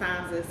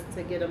sometimes it's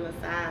to get a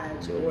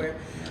massage or,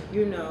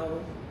 you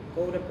know,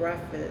 go to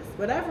breakfast,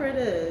 whatever it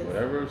is.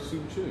 Whatever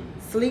suits you.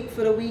 Sleep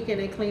for the weekend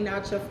and clean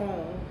out your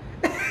phone.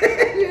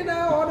 You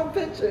know, all the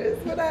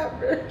pictures,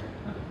 whatever.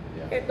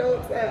 And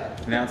don't tell.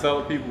 Now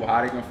tell the people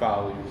how they can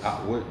follow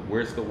you.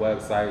 Where's the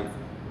website?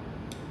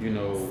 You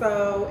know.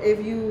 So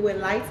if you would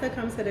like to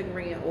come to the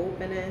grand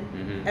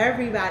opening,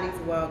 everybody's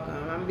welcome.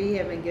 I'm gonna be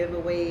having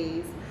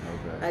giveaways.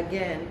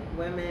 Again,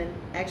 women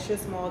extra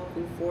small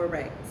through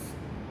 4X.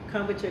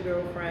 Come with your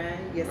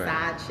girlfriend, your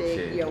side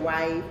chick, your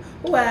wife,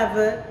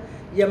 whoever,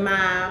 your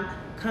mom.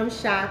 come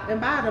shop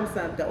and buy them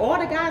something. All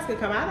the guys can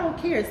come. I don't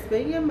care.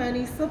 Spend your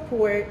money,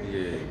 support.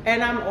 Yeah.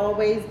 And I'm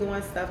always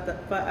doing stuff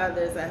for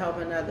others and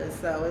helping others.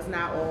 So it's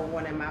not all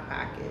one in my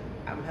pocket.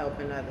 I'm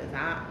helping others.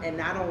 I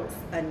don't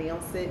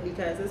announce it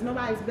because it's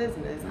nobody's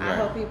business. Right. I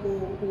help people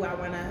who I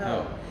want to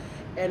help.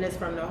 And it's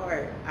from the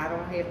heart. I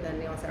don't have to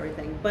announce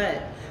everything.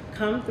 But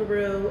come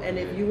through, and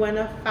if you want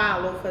to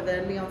follow for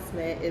the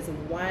announcement, it's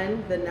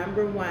the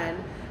number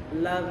 1,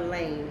 Love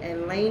Lane.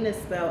 And Lane is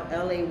spelled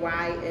Layne.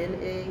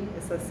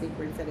 It's a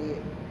secret to that.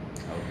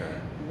 Okay.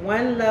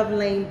 1 Love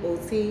Lane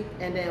Boutique,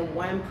 and then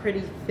 1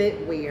 Pretty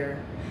Fitwear.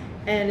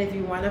 And if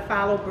you want to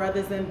follow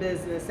Brothers in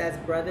Business, that's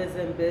Brothers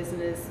in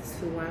Business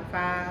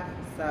 215.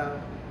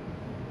 So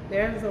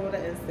there's all the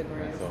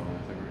Instagrams. That's all on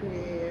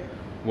Instagram. Yeah.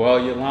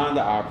 Well,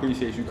 Yolanda, I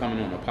appreciate you coming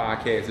on the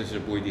podcast. This is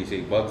your boy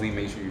DJ Bugsy.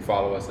 Make sure you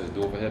follow us at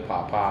Do It For Hip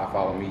Hop Pod.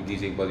 Follow me,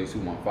 DJ Bugsy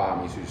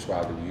 215. Make sure you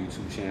subscribe to the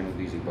YouTube channel,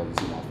 DJ Bugsy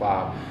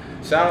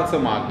 215. Shout out to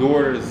my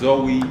daughter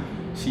Zoe.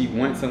 She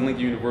went to Lincoln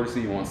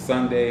University on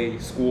Sunday,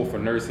 school for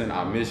nursing.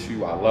 I miss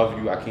you. I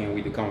love you. I can't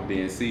wait to come up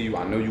there and see you.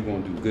 I know you're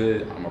gonna do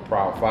good. I'm a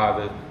proud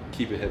father.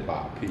 Keep it hip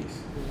hop.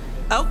 Peace.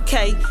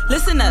 Okay,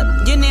 listen up.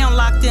 You're now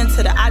locked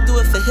into the I Do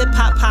It For Hip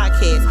Hop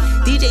podcast.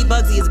 DJ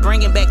Bugsy is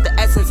bringing back the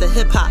essence of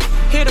hip hop.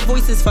 Hear the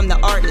voices from the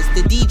artists,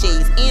 the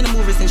DJs, and the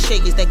movers and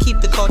shakers that keep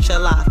the culture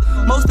alive.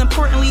 Most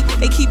importantly,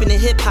 they keeping it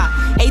hip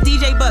hop. Hey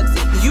DJ Bugsy,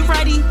 you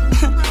ready?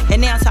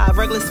 And now to our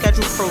regular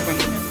scheduled program.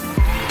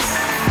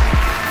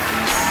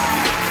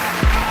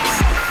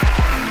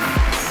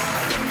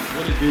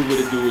 What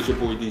it do is your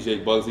boy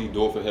DJ Bugsy,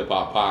 Do It For Hip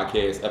Hop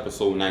Podcast,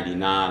 episode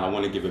 99. I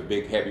want to give a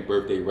big happy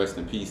birthday, rest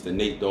in peace to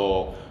Nate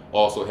Dogg.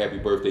 Also happy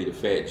birthday to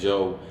Fat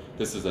Joe.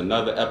 This is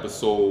another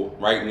episode.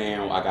 Right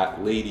now, I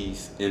got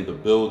ladies in the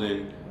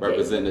building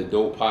representing the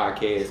dope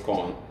podcast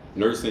called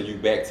Nursing You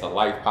Back to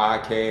Life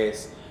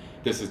podcast.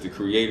 This is the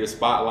Creator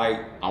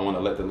Spotlight. I want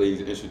to let the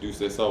ladies introduce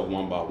themselves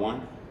one by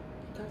one.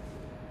 Okay.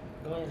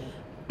 Go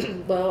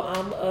ahead. Well,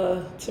 I'm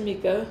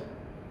Tamika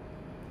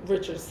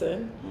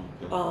Richardson.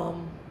 Okay.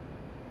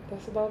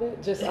 That's about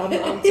it. Just I'm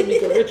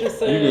Tamika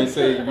Richardson. You didn't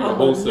say you're the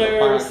host of the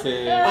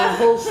podcast. I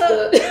host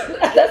the.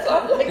 That's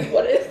all I'm like.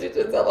 What is it?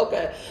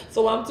 Okay.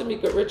 So I'm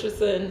Tamika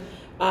Richardson.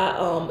 I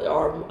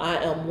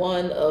am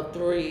one of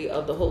 3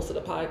 of the hosts of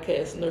the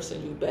podcast,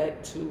 Nursing You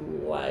Back to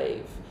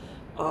Life.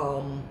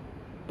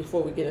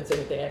 Before we get into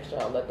anything extra,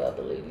 I'll let the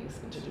other ladies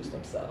introduce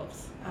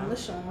themselves. I'm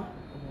LaShawn.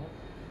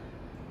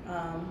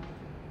 I'm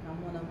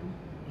one of them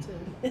too.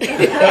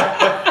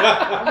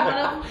 I'm one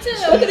of them too.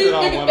 Look at these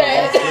niggas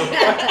bad.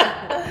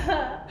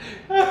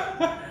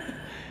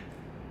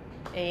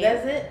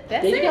 That's it.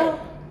 There you go.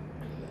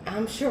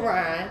 I'm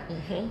Sharon.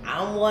 Mm-hmm.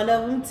 I'm one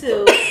of them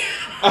too.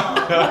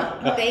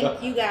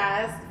 Thank you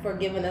guys for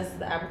giving us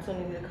the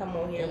opportunity to come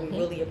on here. We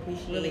really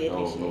appreciate it.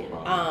 No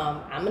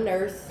problem. I'm a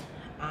nurse.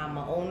 I'm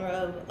an owner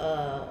of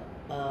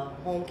a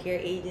home care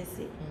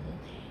agency.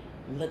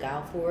 Mm-hmm. Look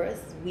out for us.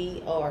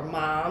 We are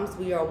moms,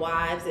 we are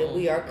wives, and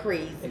we are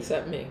crazy.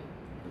 Except me.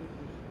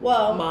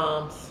 Well,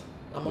 Moms.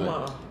 I'm a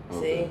mom.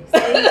 See, y'all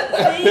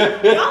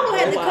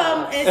had to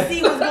come and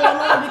see what's going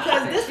on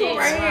because this one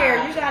right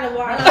here, you gotta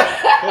watch.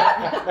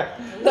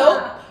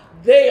 Nope,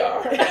 they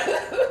are.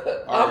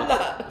 All I'm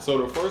right. not. So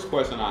the first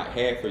question I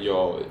had for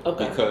y'all,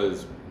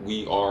 because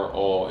we are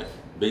all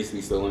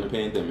basically still in the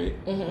pandemic,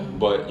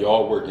 but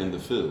y'all work in the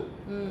field.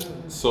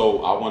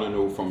 So I want to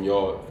know from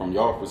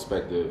y'all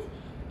perspective,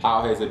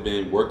 how has it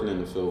been working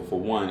in the field for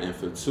one, and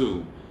for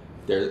two,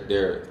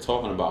 they're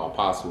talking about a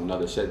possible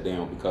another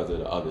shutdown because of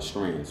the other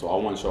strain. So I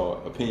want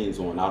y'all opinions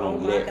on not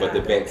only that, but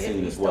the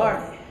vaccine as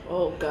well.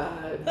 Oh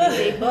God.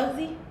 DJ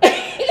Bugsy,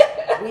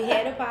 we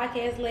had a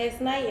podcast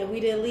last night and we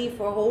didn't leave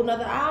for a whole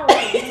nother hour.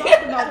 We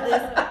talked about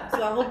this,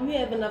 so I hope you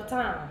have enough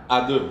time.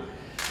 I do.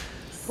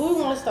 Who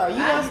want to start? You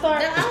want to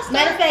start?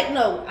 Matter of fact,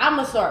 no, I'm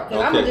going to start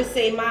because I'm going to just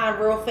say mine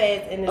real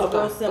fast and it's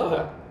real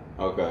simple.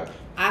 Okay.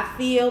 I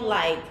feel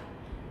like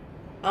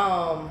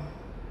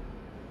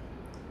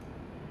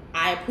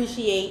I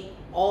appreciate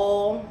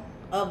all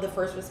of the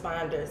first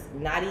responders,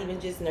 not even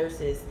just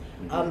nurses,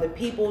 the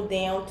people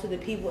down to the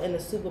people in the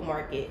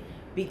supermarket,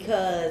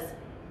 because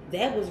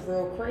that was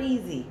real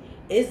crazy.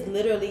 It's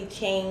literally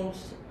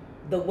changed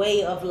the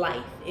way of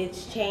life.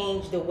 It's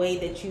changed the way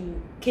that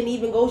you can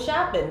even go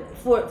shopping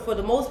for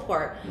the most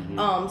part.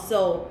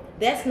 So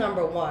that's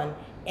number one.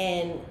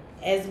 And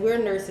as we're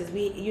nurses,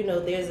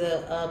 there's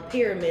a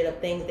pyramid of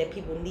things that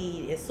people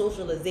need, and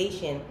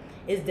socialization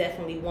is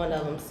definitely one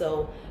of them.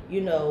 So,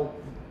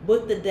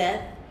 with the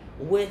death,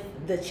 with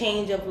the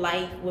change of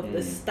life, with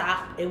the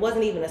stop, it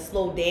wasn't even a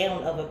slow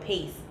down of a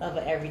pace of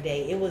an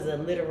everyday. It was a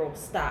literal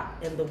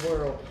stop in the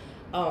world.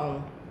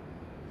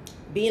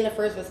 Being a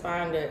first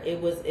responder, it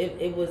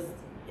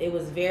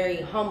was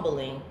very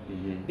humbling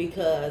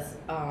because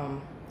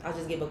I'll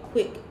just give a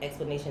quick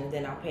explanation and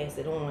then I'll pass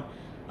it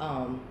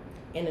on.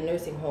 In the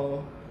nursing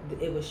home,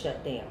 it was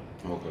shut down.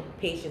 Okay.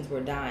 Patients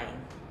were dying.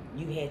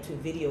 You had to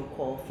video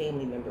call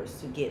family members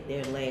to get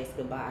their last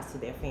goodbyes to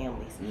their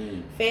families.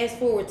 Fast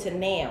forward to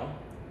now,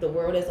 the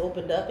world has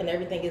opened up and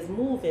everything is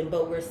moving,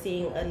 but we're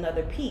seeing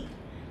another peak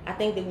I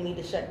think that we need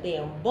to shut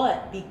down.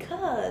 But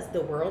because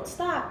the world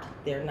stopped,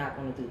 they're not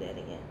going to do that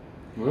again.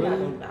 Really?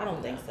 I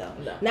don't think so.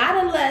 No.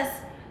 Not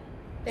unless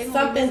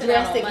something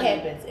drastic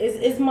happens.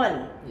 It's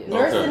money. Yeah.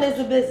 Nursing is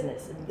a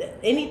business.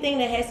 Anything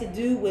that has to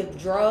do with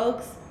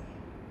drugs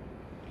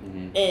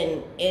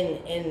and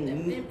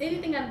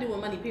anything got to do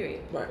with money,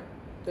 period. Right.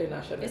 They're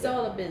not shutting It's it down.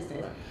 all a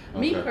business. Right.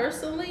 Me Okay.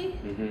 personally,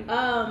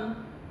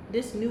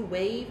 this new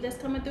wave that's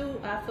coming through,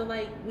 I feel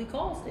like we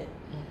caused it.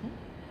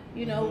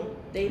 You know,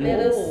 they let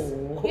us.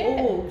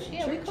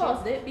 Yeah, we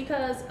caused it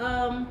because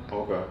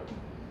Okay.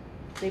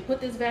 they put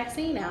this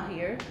vaccine out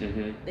here.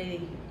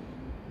 They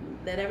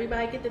let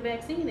everybody get the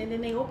vaccine, and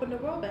then they open the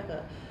world back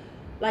up.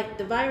 Like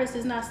the virus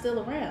is not still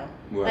around.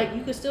 Right. Like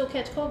you could still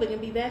catch COVID and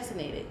be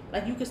vaccinated.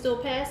 Like you could still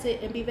pass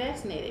it and be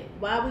vaccinated.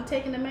 Why are we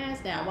taking the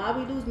mask down? Why are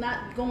we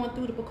not going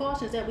through the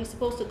precautions that we're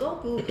supposed to go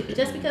through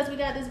just because we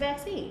got this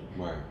vaccine?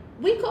 Right.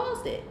 We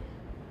caused it.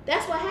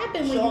 That's what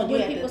happened Sean,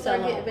 when people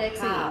start getting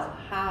vaccines.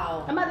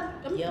 How?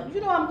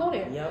 You know I'm going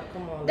there. Yep,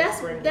 come on.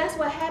 That's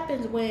what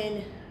happens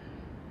when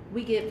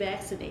we get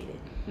vaccinated.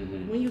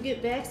 When you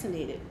get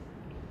vaccinated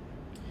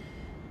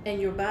and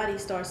your body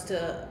starts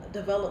to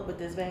develop with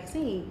this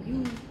vaccine,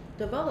 you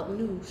develop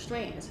new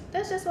strands.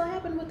 That's just what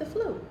happened with the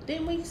flu.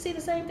 Didn't we see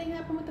the same thing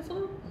happen with the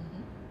flu?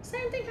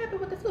 Same thing happened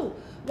with the flu.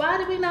 Why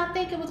did we not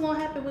think it was going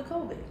to happen with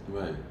COVID?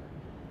 Right.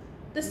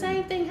 The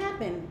same thing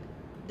happened.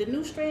 The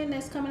new strand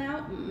that's coming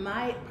out,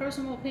 my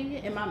personal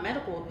opinion and my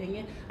medical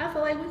opinion, I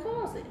feel like we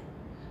caused it.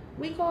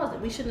 We caused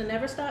it. We should have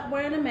never stopped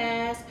wearing a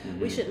mask.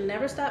 We should have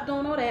never stopped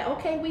doing all that.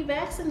 Okay, we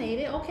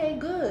vaccinated. Okay,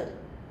 good.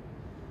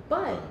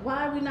 But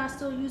why are we not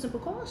still using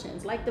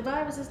precautions? Like the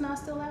virus is not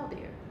still out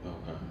there.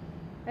 Okay.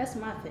 That's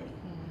my thing.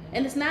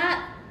 And it's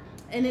not,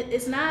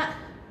 it's not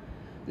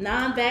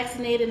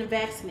non-vaccinated and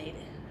vaccinated.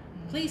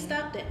 Please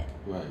stop that.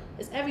 Right.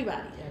 It's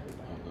everybody. Okay.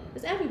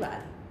 It's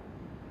everybody.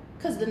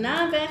 Because the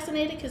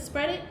non-vaccinated can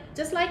spread it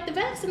just like the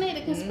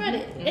vaccinated can spread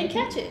it and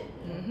catch it.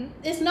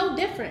 It's no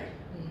different.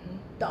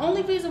 The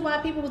only reason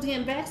why people was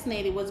getting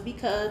vaccinated was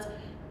because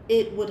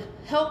it would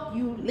help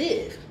you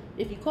live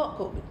if you caught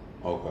COVID.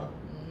 Okay.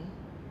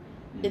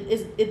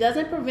 It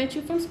doesn't prevent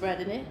you from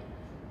spreading it.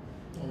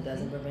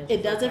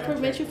 It doesn't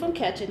prevent you from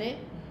catching it.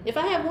 If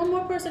I have one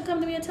more person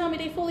come to me and tell me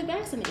they fully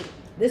vaccinated,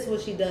 this is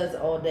what she does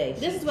all day.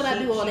 This is what I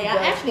do all day.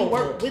 I actually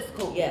work with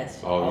COVID.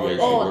 Yes. All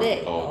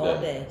day. All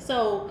day.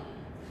 So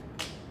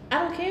I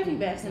don't care if you're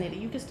vaccinated.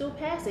 You can still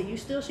pass it. You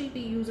still should be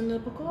using the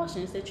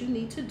precautions that you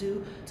need to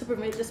do to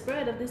prevent the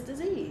spread of this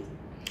disease.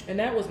 And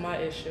that was my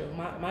issue.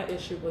 My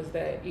issue was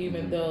that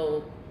even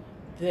though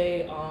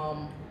they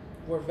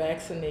were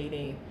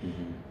vaccinating,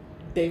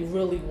 they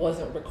really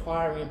wasn't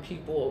requiring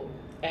people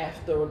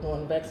after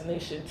doing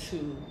vaccination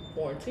to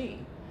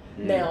quarantine.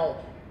 Now,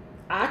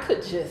 I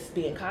could just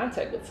be in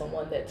contact with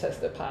someone that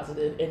tested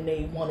positive and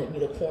they wanted me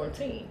to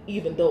quarantine,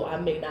 even though I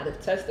may not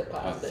have tested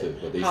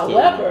positive.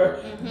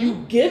 However,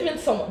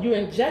 you're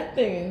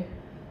injecting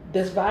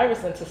this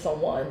virus into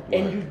someone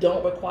and you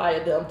don't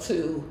require them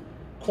to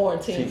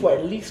quarantine for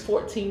at least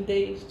 14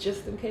 days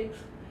just in case.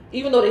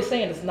 Even though they're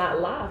saying it's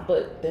not live,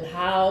 but then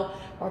how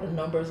are the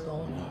numbers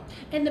going up?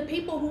 And the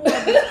people who are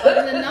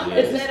the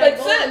numbers that are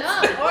going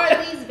up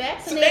are these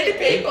vaccinated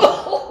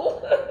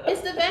people. It's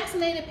the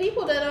vaccinated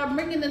people that are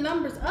bringing the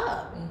numbers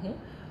up.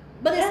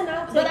 But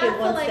I'll take it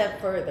one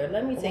step further.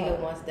 Let me take it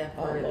one step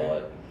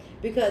further.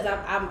 Because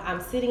I'm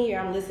sitting here,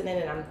 I'm listening,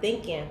 and I'm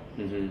thinking,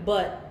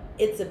 but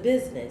it's a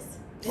business.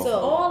 So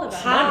all of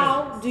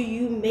how do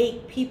you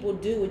make people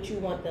do what you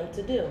want them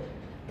to do?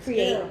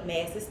 Create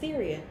mass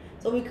hysteria.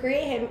 So we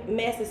create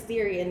mass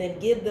hysteria and then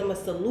give them a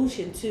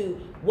solution to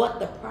what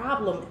the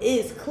problem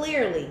is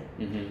clearly.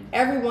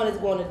 Everyone is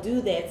going to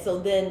do that. So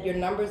then your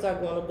numbers are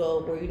going to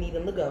go where you need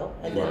them to go.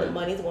 And then the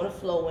money is going to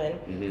flow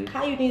in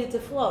how you need it to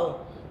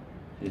flow.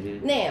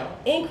 Now,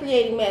 in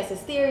creating mass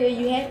hysteria,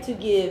 you have to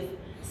give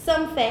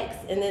some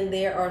facts and then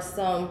there are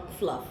some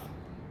fluff.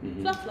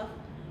 Fluff.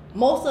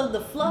 Most of the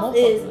fluff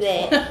is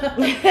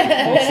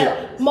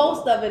that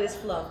most of it is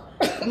fluff.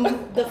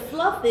 The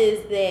fluff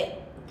is that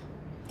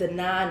the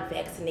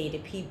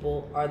non-vaccinated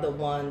people are the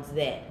ones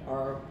that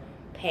are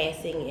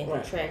passing and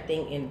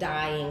contracting and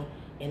dying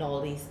and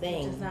all these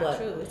things. Which is not but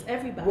true. It's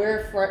everybody.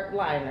 We're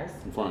frontliners.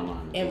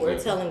 And we're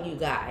telling you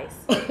guys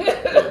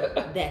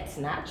that's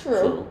not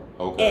true.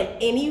 Okay.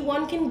 And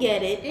anyone can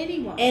get it.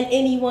 Anyone. And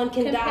anyone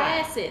can die.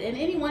 pass it. And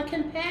anyone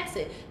can pass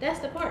it. That's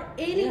the part.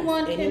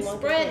 Anyone can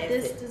spread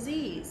this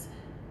disease.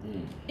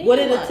 What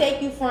it'll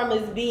take you from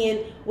is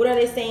being, what are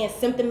they saying,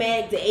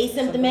 symptomatic to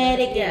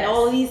asymptomatic and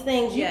all of these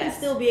things. You can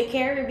still be a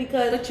carrier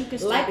because, but you can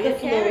still like be the a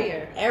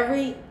carrier.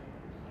 Every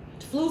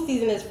flu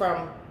season is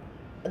from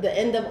the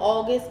end of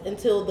August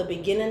until the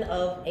beginning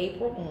of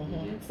April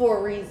for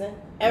a reason.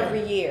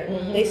 Every year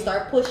they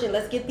start pushing,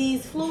 let's get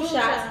these flu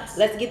shots.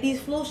 Let's get these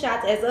flu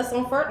shots. As us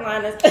on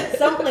frontliners,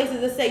 some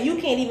places that say you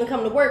can't even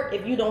come to work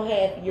if you don't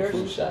have your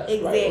flu shots.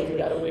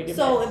 Exactly.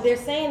 So if they're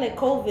saying that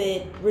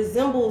COVID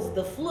resembles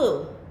the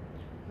flu,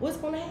 what's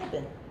going to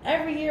happen?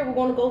 Every year we're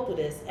going to go through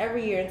this.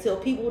 Every year until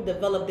people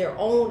develop their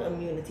own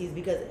immunities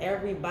because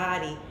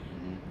everybody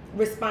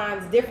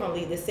responds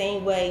differently. The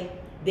same way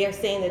they're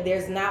saying that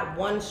there's not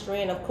one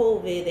strand of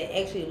COVID that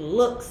actually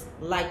looks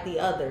like the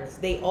others.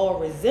 They all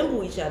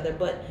resemble each other,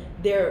 but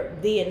their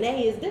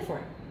DNA is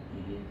different.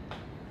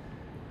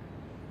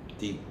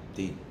 Deep.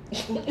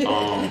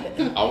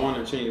 I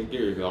want to change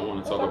gears because I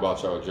want to talk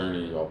about y'all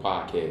journey and your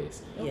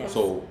podcast. Yes.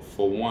 So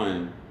for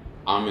one,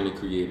 I'm in the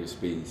creative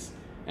space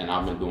and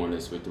I've been doing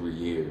this for 3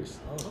 years.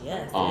 Oh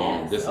yes.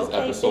 This is Okay,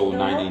 episode big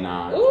dog.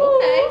 99.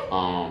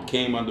 Okay.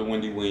 Came under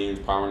Wendy Williams,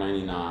 Power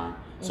 99.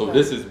 So Okay.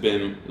 this has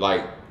been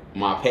like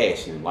my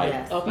passion. Like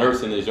Yes. Okay.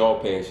 nursing is your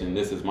passion.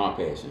 This is my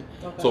passion.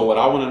 Okay. So what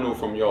I want to know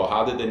from y'all,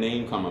 how did the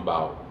name come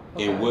about,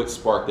 Okay. and what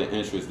sparked the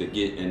interest to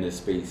get in this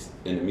space,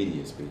 in the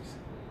media space?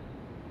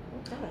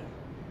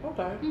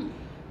 Okay.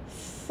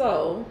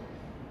 So,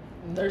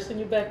 nursing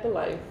you back to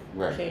life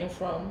Right. came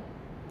from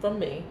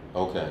me,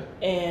 Okay.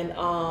 and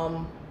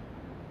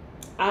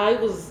I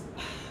was.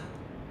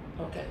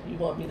 Okay, you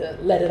want me to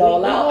let it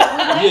all out?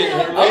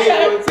 Yeah, lay it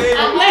on the table.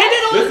 I'm laying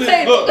it on the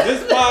table. Look,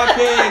 this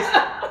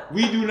podcast,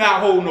 we do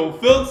not hold no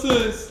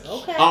filters.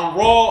 Okay. I'm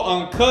raw,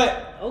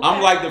 uncut. Okay.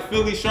 I'm like the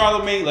Philly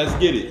Charlemagne. Let's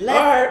get it.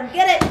 Let's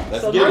get it.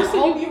 Let's So get nursing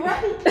it. Hope you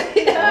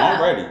ready.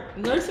 I'm ready.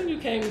 Nursing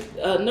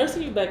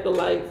You Back to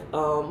Life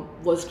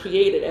was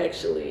created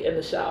actually in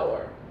the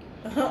shower.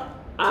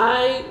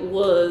 I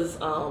was,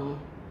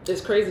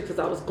 it's crazy because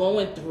I was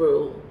going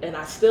through, and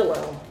I still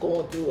am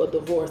going through a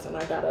divorce, and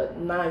I got a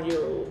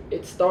 9-year-old.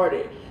 It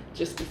started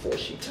just before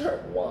she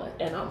turned 1,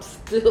 and I'm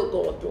still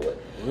going through it.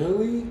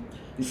 Really?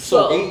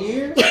 So- 8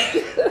 years?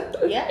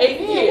 Yeah. 8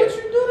 years.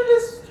 What you do to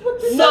this? What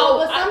this? No,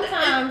 but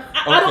sometimes,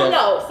 I don't Okay.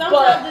 know.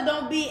 sometimes it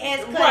don't be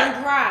as cut Right.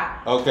 and dry.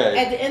 Okay.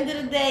 At the end of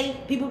the day,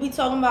 people be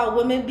talking about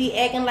women be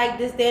acting like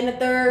this, that, and the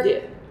third. Yeah,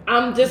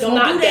 I'm just Don't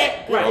not do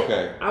that. Right.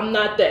 Okay. I'm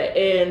not that,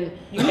 and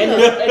You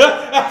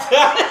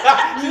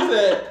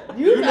said,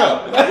 you know. You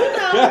know,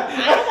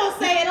 I ain't gonna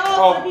say it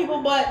all for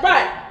people, but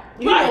right,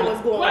 you right, know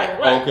what's going right, on.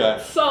 right.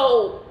 Okay.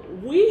 So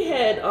we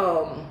had,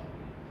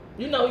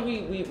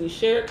 we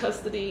shared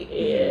custody,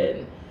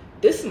 and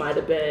this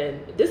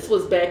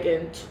was back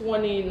in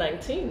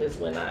 2019 is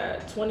when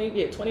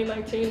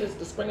 2019 is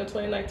the spring of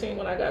 2019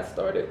 when I got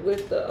started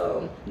with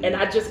the, and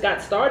I just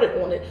got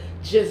started on it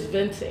just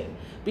venting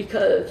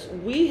because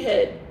we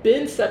had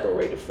been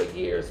separated for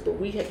years, but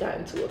we had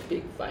gotten into a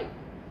big fight.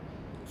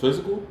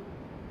 Physical?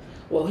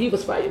 Well, he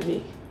was fighting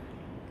me.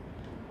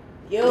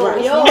 Yo,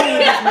 Right. yo.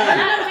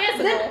 Not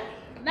physical.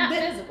 Not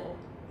physical.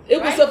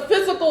 It was a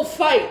physical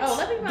fight. Oh,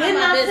 let me mind Then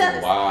my I business.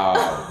 said-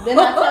 Wow. Then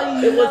I tell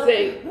you, It was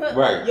a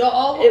Right. You're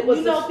always, It was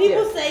you know, a-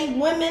 people yeah. say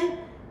women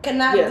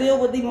cannot Yeah. deal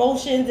with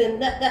emotions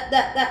and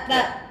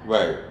that.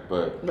 Right.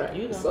 But. right.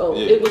 You know. So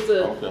Yeah.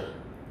 Okay.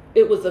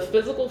 it was a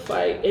physical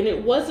fight, and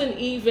it wasn't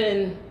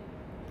even.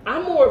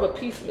 I'm more of a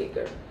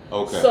peacemaker.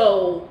 Okay.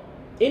 So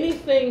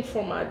anything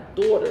for my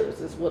daughters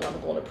is what I'm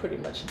going to pretty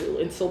much do.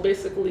 And so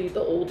basically,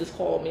 the oldest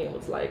called me and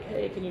was like,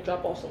 "Hey, can you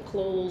drop off some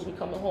clothes? We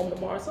coming home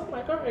tomorrow." So I'm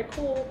like, "All right,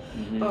 cool.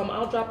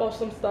 I'll drop off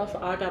some stuff.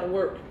 I gotta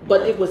work."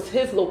 But it was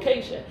his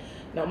location.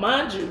 Now,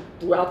 mind you,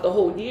 throughout the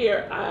whole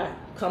year, I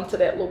come to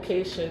that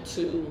location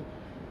to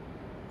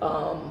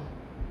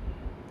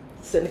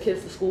send the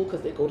kids to school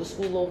because they go to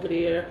school over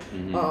there.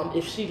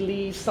 If she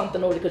leaves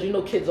something over there, because you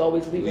know kids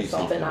always leaving Leave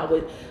something, something. I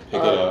would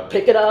Pick it up.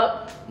 pick it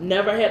up.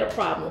 Never had a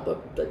problem.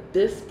 But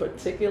this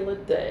particular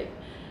day,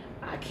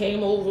 I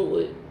came over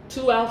with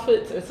 2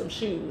 outfits and some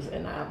shoes,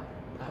 and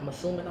I'm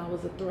assuming I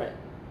was a threat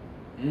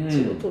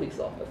to a police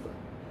officer.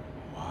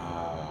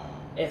 Wow.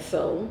 And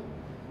so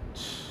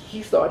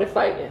he started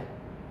fighting.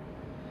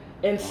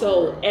 And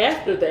so Wow.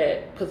 after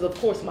that, because of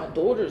course my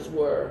daughters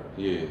were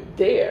Yeah.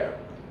 there,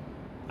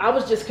 I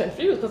was just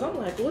confused because I'm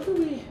like,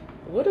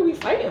 what are we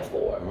fighting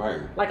for? Right.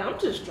 Like, I'm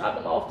just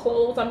dropping off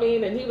clothes. I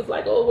mean, and he was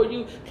like, "Oh, well,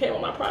 you came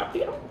on my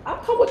property." I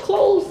come with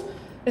clothes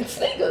and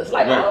sneakers.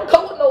 Like, I Right. don't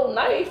come with no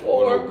knife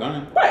or no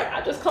gun. right.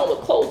 I just come with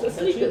clothes and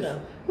But you sneakers. know.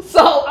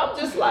 So I'm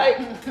just like,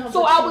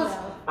 so But I you was, know.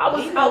 I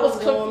You know was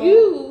what's going on.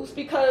 confused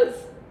because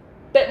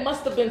that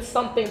must have been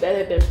something that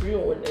had been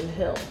brewing in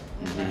him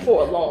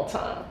for a long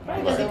time.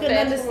 Right, because he Right. couldn't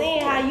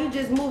understand how you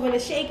just moving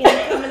and shaking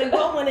and coming and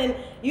going and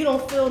you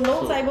don't feel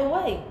no type of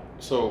way.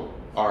 So,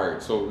 all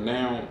right. So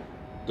now,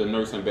 the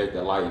nursing back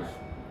to life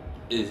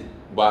is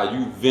by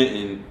you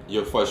venting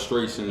your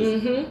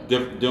frustrations,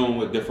 dealing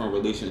with different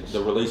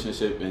the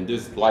relationship and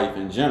just life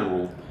in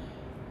general,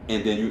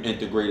 and then you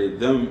integrated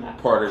them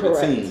part of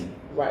Correct. the team.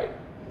 Right.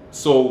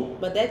 So,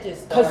 But that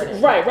just Cause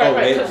started. right. Oh,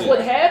 Because that what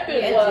just-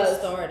 happened That was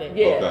just started.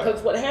 yeah. Okay.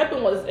 Because what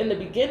happened was in the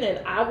beginning,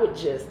 I would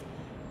just,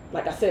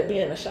 like I said, be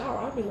in the shower.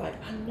 I'd be like,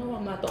 I know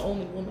I'm not the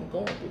only woman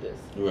going through this.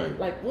 right.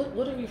 Like,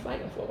 what are we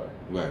fighting for?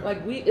 Right. Like,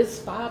 it's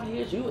 5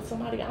 years. You with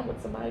somebody, I'm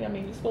with somebody. I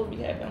mean, you're supposed to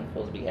be happy. I'm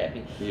supposed to be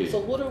happy. Yeah. So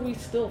what are we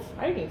still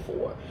fighting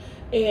for?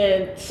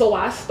 And so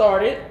I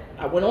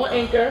went on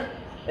Anchor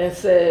and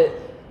said,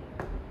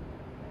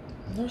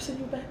 nursing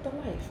you back to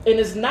life. And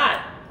it's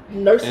not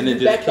nursing And it you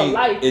just back came. to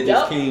life. It Yup.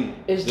 just came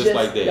It's just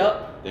like that.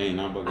 yup. They ain't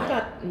nothing but I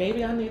God.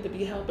 maybe I need to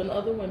be helping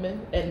other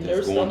women and Just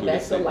nurse going them through the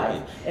back to same life.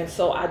 life. And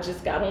so I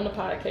just got on the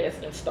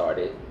podcast and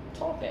started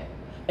talking.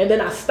 And then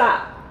I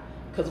stopped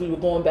because we were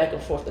going back and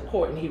forth to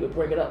court, and he would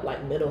bring it up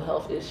like mental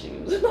health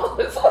issues and all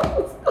this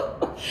other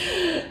stuff.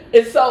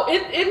 And so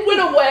it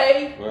went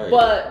away,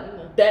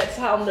 but that's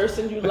how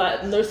nursing you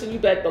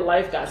back to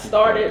life got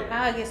started.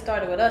 How I get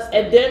started with us.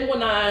 And then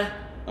when I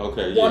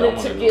wanted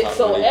to get,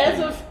 so as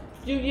a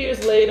few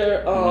years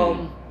later,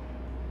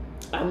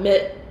 I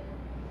met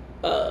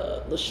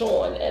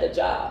LaShawn at a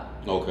job.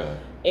 Okay.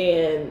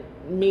 And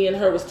me and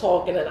her was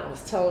talking, and I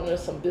was telling her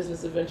some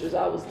business adventures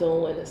I was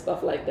doing and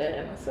stuff like that.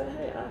 And I said,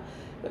 hey, I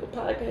have a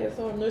podcast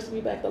on Nursing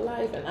Me Back to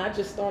Life. And I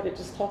just started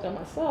just talking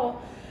myself.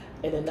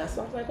 And then that's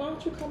when I was like, why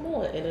don't you come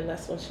on? And then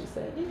that's when she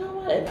said, you know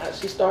what? And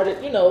she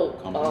started,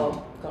 coming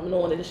on.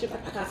 And then she was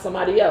like, I got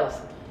somebody else.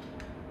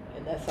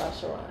 And that's how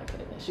Sharon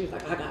came in. She was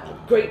like, I got a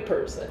great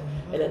person.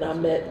 And then I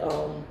met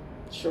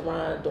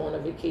Sharon during a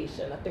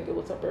vacation. I think it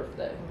was her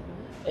birthday.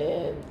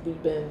 And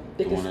we've been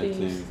thick as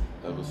thieves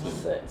ever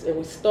since. And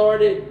we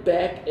started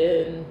back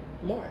in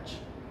March.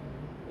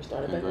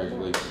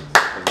 Congratulations.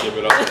 Let's give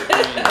it up for the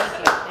queen.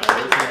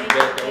 Nursing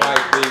Back to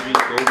Life, baby.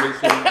 Go make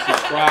sure you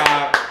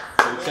subscribe.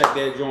 Go check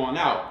that joint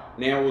out.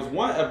 Now, it was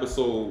one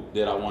episode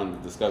that I wanted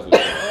to discuss with you.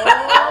 Here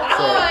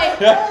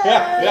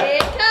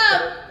it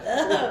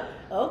comes.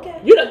 Okay.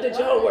 You done did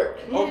your homework.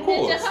 Of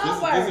course. This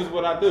is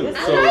what I do. I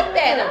like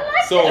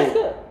that. So, I told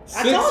y'all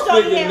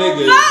six-figure you had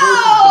niggas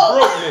one.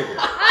 versus the broke nigga.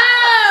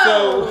 So,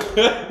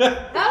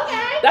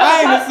 Okay.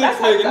 I ain't a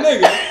six-figure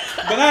nigga,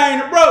 but I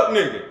ain't a broke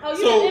nigga.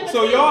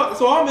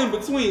 So I'm in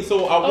between.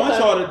 So I want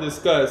y'all to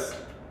discuss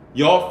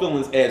y'all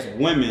feelings as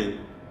women,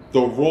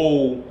 the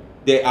role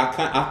that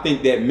I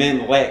think that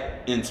men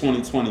lack in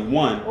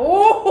 2021.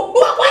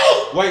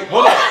 Oh, wait,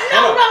 hold up.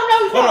 No.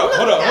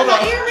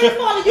 My earrings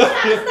falling. You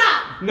gotta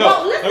stop.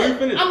 No, listen. let me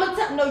finish.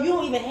 No, you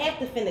don't even have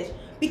to finish.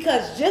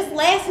 Because just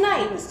last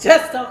night,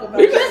 Just talking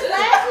about just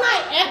last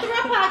night, after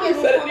our podcast,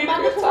 we were talking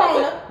about the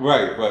corona.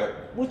 Right.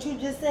 What you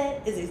just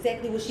said is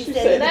exactly what she She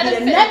said. said, Let The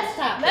him next finish.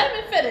 topic. Let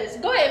me finish.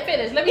 Go ahead,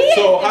 finish. Let me.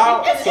 So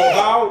how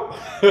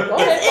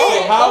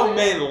ahead.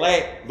 men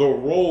lack the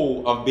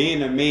role of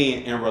being a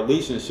man in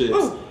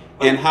relationships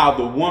and how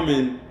the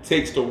woman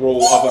takes the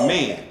role of a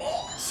man.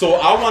 So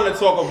I want to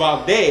talk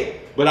about that,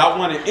 but I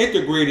want to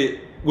integrate it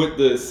with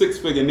the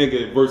six-figure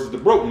nigga versus the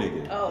broke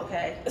nigga. Oh,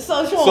 okay.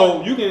 So Sean,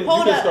 So you can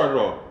start it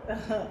off.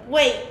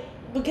 Wait,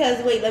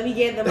 let me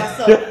gather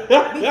myself. Because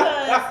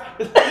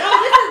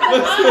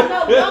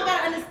y'all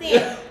gotta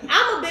understand.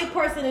 I'm a big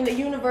person in the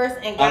universe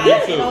and God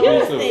and all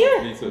those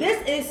things. Me too.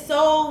 This is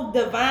so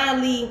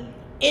divinely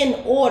in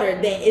order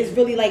that it's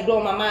really like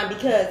blowing my mind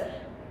because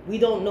we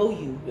don't know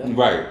you.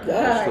 Right.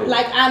 That's true.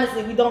 Like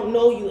honestly, we don't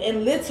know you,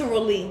 and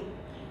literally.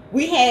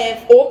 We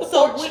have we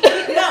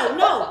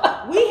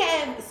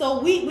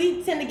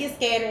tend to get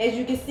scattered, as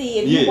you can see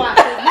if you watch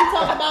it. We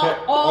talk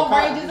about all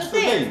ranges of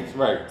things.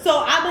 Right. So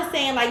I've been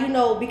saying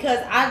because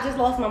I just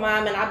lost my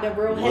mom and I've been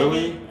real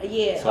heavy.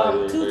 Yeah,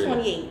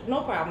 228.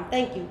 No problem.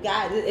 Thank you,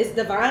 guys. It's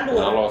divine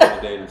order. I lost my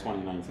dad in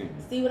 2019.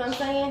 See what I'm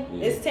saying?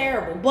 Yeah. It's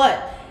terrible.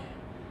 But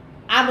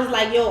I was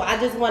like, I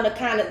just want to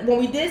kind of when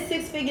we did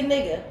Six-Figure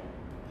Nigga,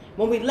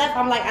 when we left,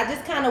 I'm like, I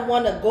just kind of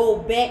want to go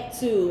back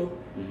to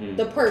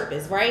the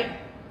purpose, right?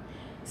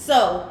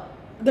 So,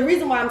 the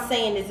reason why I'm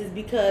saying this is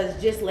because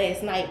just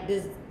last night,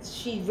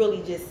 she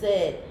really just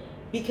said,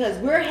 because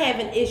we're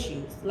having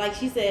issues. Like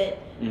she said,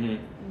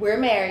 we're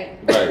married.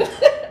 Right.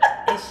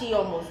 And she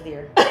almost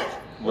there.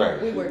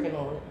 Right. We're working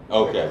on it.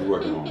 Okay, we're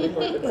working on it.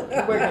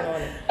 We're working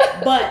on it.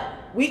 But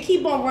we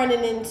keep on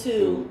running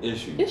into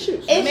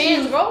issues.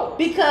 Man's role.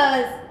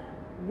 Because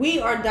we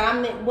are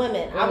dominant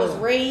women. I was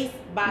raised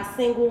by a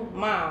single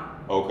mom.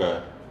 Okay.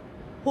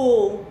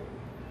 Who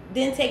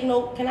didn't take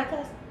no, can I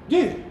cuss?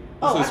 Yeah.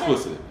 It's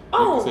explicit.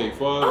 I was being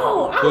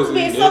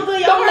so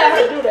good. Don't let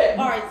her do that.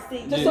 All right,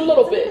 see. Just a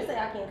little bit.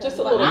 Just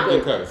a little bit.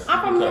 You can cuss.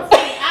 I'm from North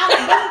Philly. She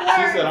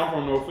said I'm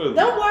from North Philly.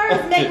 Them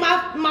words make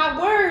my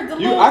words a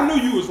little. I knew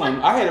you was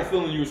from. I had a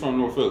feeling you was from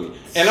North Philly.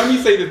 And let me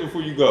say this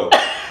before you go.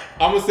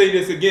 I'm gonna say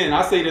this again.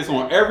 I say this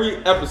on every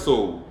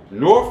episode.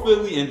 North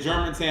Philly and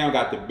Germantown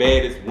got the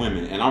baddest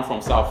women, and I'm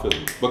from South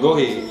Philly. But go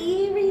ahead.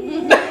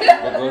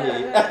 Go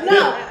ahead.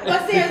 No,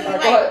 but seriously,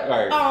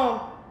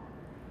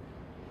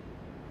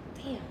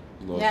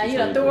 Now you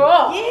done threw her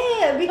off.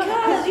 Yeah,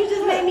 because you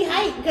just made me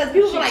hype. Because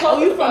people were like, "Oh,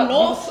 you from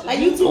North? Like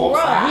you too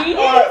rough." We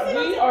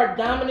are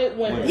dominant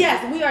women.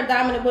 Yes, we are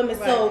dominant women.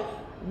 Right. So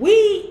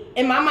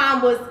and my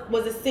mom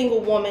was a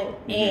single woman,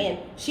 and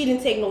she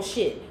didn't take no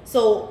shit.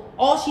 So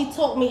all she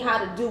taught me how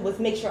to do was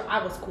make sure I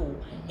was cool.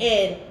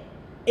 And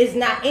it's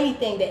not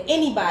anything that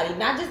anybody,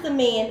 not just a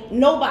man,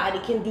 nobody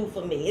can do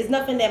for me. It's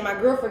nothing that my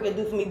girlfriend can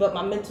do for me but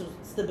my mental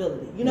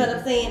stability. You know what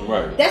I'm saying?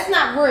 Right. That's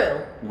not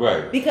real.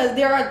 Right. Because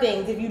there are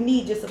things, if you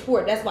need your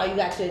support, that's why you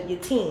got your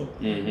team.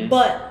 Mm-hmm.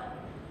 But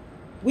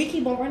we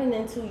keep on running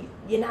into,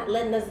 you're not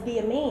letting us be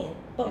a man.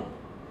 But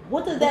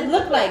what does that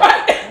look like?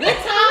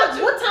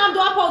 What time do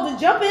I supposed to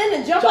jump in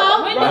and jump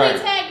out? When do we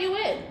tag you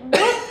in?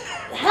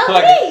 Help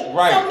me.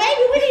 Right. So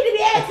maybe we need to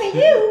be asking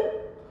you.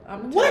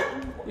 What?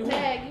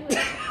 Tag you in.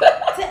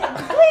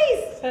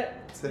 Please.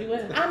 You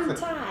in. I'm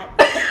tired.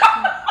 I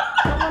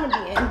want to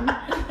be in.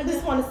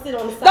 to sit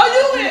on the side. No,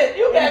 you win.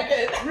 You back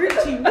in.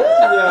 Richie, woo!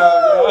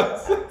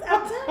 Yeah,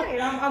 I'm tired.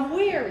 I'm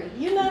weary.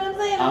 You know what I'm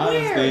saying? I I'm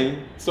weary.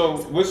 understand. So,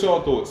 what's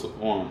your thoughts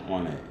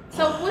on that?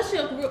 So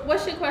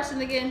what's your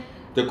question again?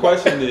 The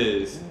question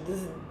is,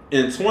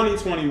 in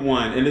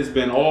 2021, and it's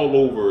been all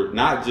over,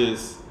 not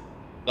just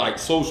like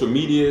social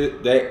media,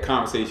 that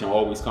conversation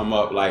always come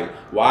up, like,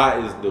 why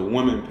is the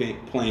woman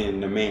playing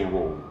the man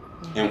role?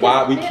 And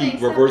why we They keep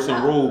ain't reversing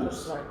stepping up.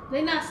 roles?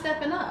 They're not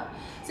stepping up.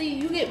 See,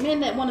 you get men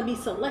that want to be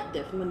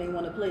selective when they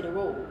want to play the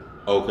role.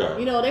 Okay.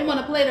 You know, they want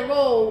to play the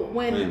role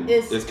when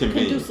it's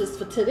convenient.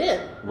 conducive to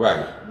them.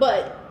 Right.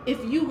 But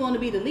if you want to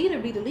be the leader,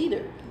 be the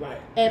leader. Right.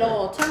 At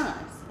all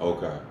times.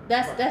 Okay.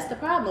 That's the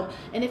problem.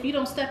 And if you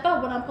don't step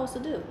up, what I'm supposed to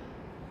do?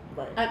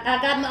 Right.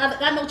 I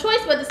got no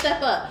choice but to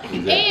step up.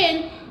 Exactly.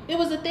 And it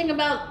was a thing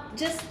about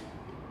just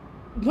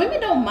women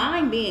don't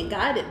mind being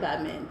guided by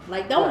men.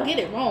 Like, don't get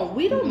it wrong.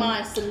 We don't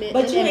mind submitting.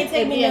 But you ain't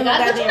take me being no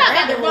guided. But you're not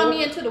goddamn got to run rabbit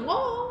me into the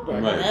wall.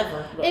 Right.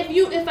 Never.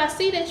 If I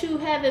see that you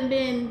haven't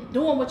been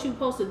doing what you're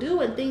supposed to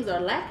do and things are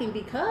lacking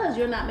because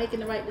you're not making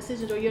the right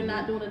decisions or you're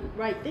not doing the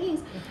right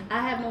things,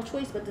 I have no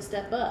choice but to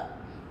step up.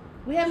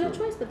 We have no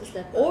choice but to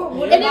step up. Or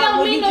what and it about don't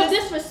when mean you no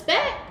just-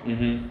 disrespect.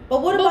 Mm-hmm.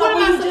 But what But about what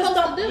when am I you just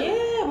supposed don't? to do?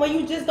 Yeah, when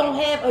you just don't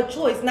have a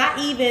choice, not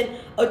even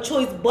a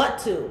choice but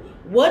to.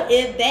 What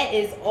if that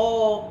is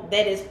all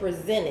that is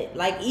presented?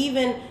 Like,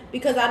 even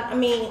because I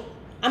mean,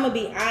 I'm gonna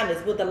be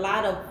honest with a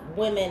lot of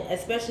women,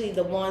 especially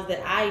the ones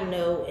that I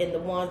know and the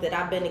ones that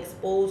I've been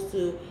exposed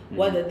to,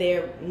 whether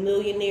they're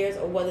millionaires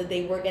or whether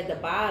they work at the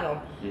bottom.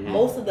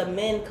 Most of the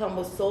men come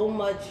with so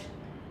much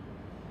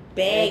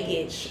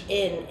baggage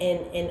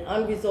and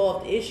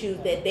unresolved issues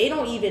that they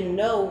don't even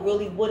know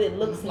really what it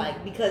looks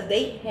like because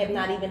they have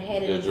not even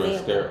had an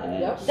Address example. their own.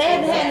 They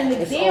haven't had an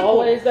It's example.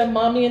 always the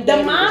mommy and The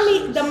daddy mommy,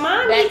 issues. the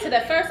mommy, Back to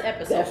that first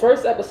episode. That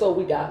first episode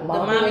we got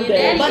mommy, mommy and and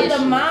daddy. daddy but the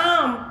issues.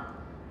 mom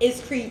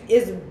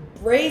is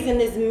raising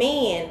this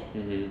man,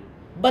 Mm-hmm.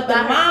 but the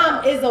By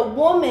mom herself. is a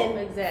woman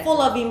Exactly.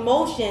 full of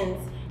emotions,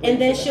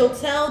 and then she'll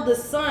tell the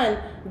son,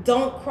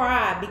 "Don't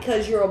cry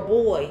because you're a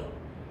boy."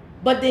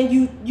 But then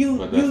you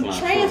But that's not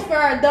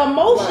transfer the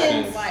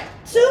emotions Right.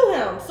 to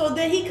him. So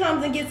then he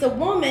comes and gets a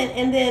woman,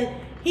 and then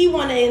he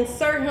want to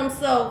insert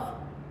himself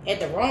at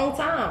the wrong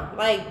time.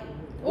 Like,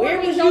 Or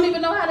where he was don't you?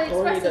 even know how to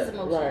express his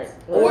don't- emotions.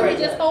 right. Or Right.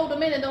 he just hold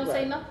them in and don't say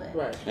Right. nothing.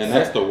 Right. And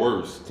that's the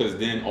worst, because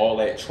then all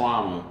that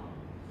trauma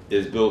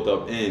is built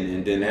up in,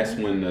 and then that's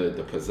when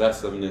the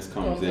possessiveness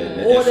comes in,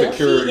 the Or the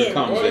insecurity cheating,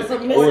 comes or in,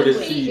 the or the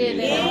submission. cheating.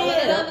 and all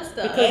that Yeah. other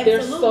stuff. Because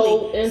they're so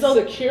Absolutely. So-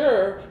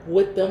 insecure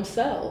with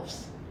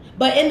themselves.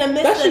 But in the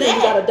midst Especially of when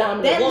you got a that,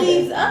 dominant that woman.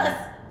 leaves us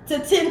to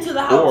tend to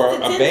the house, Or to a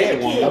tend bad to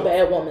the woman. kids. A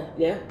bad woman.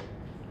 Yeah.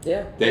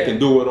 Yeah. They yeah. can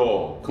do it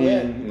all. Clean,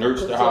 Yeah.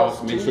 nurse the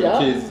house, make sure Yup.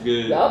 the kids is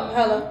good. Yup.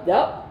 Hello.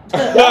 Yup. She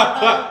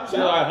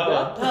like,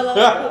 huh? Hello.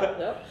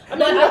 Yup. I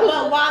mean,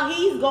 But while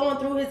he's going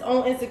through his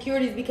own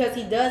insecurities, because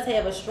he does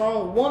have a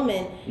strong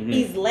woman,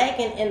 he's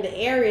lacking in the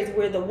areas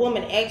where the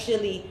woman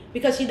actually,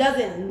 because she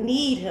doesn't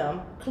need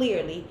him,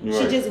 clearly. She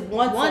Right. just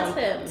wants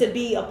him to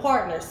be a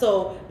partner.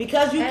 So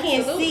because you can't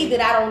Absolutely. see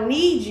that I don't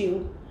need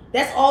you,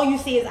 that's all you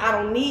see is I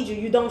don't need you.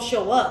 You don't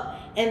show up.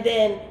 And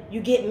then you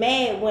get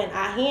mad when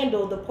I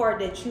handle the part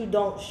that you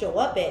don't show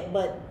up at.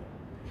 But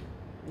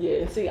yeah,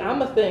 and see,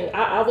 I'm a thing.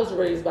 I was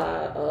raised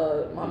by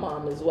my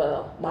mom as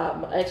well. My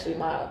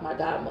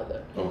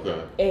godmother, Okay.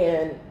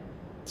 and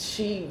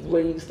she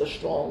raised a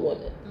strong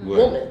woman.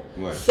 Right.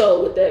 Right.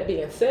 So with that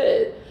being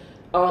said,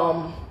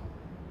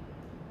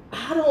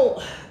 I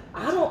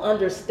don't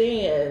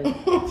understand.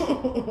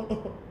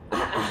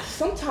 I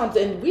sometimes,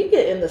 and we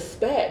get in the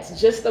spats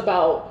just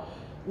about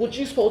what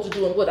you're supposed to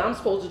do and what I'm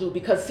supposed to do,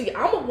 because see,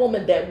 I'm a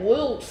woman that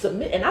will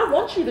submit, and I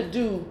want you to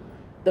do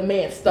the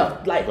man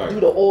stuff, like Right. do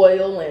the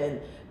oil and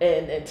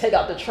take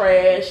out the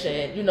trash,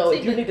 and you know, See,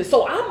 if you need to.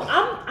 So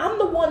I'm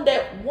the one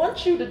that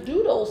wants you to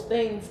do those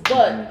things,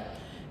 but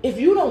if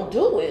you don't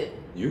do it,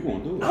 You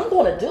gonna do it. I'm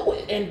going to do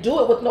it and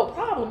do it with no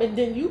problem, and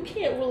then you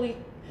can't really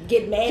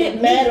get mad get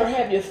at mad me. or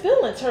have your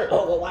feelings hurt.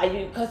 Oh, well, why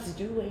you? Because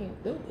you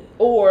ain't do it,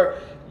 or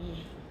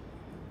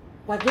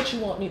like what you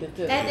want me to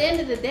do? At the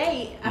end of the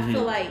day, I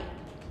feel like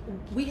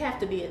we have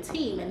to be a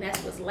team, and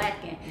that's what's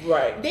lacking.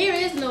 Right. There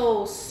is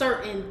no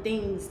certain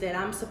things that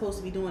I'm supposed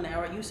to be doing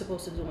or you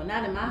supposed to do, and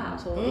not in my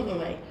household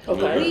anyway.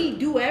 Okay. We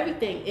do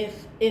everything.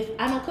 If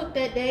I don't cook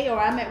that day or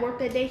I'm at work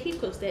that day, he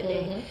cooks that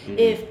day.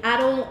 If I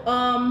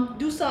don't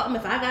do something,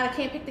 if I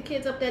can't pick the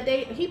kids up that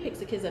day, he picks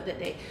the kids up that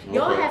day.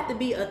 Y'all Okay. have to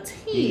be a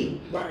team,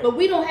 Right. but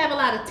we don't have a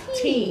lot of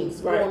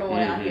teams Right. going on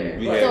out here.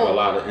 We So have a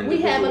lot of we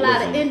have a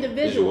lot of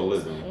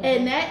individualism. individuals,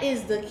 and that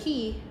is the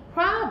key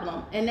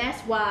problem, and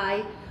that's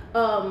why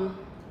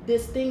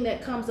this thing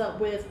that comes up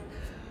with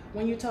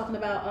when you're talking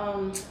about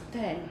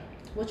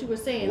what you were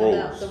saying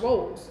about Roles. the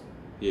roles.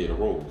 Yeah, the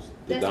roles.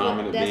 The That's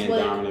dominant, what, being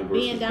dominant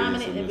versus being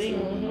dominant and being being.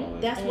 submissive and all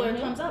that. That's where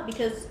it comes up,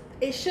 because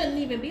it shouldn't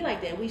even be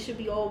like that. We should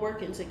be all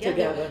working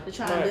together to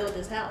try and Right. build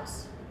this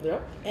house.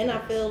 Yep. And I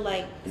feel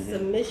like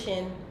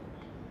submission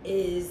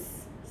is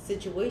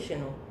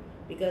situational,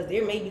 because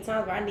there may be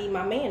times where I need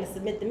my man to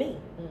submit to me.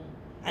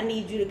 I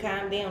need you to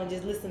calm down and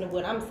just listen to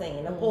what I'm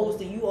saying, opposed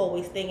to you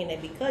always thinking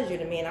that because you're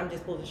the man, I'm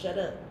just supposed to shut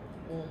up.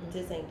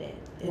 This ain't that.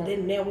 And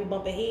then now we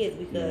bumping heads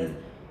because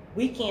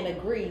we can't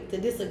agree to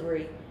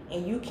disagree,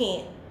 and you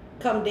can't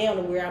come down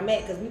to where I'm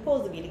at because we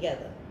supposed to be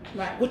together.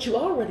 Right. But you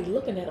already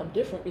looking at him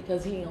different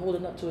because he ain't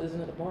holding up to his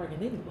end of the bargain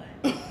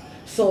anyway.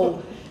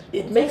 So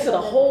it makes it a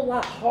whole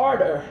lot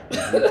harder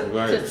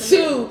to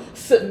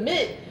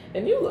submit.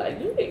 And you like,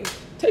 you ain't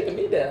taking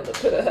me down the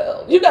pit of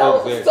hell, you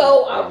know. Exactly.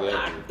 So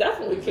I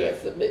definitely can't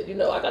submit. You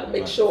know, I got to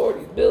make sure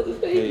these bills is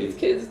paid, these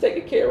kids is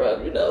taken care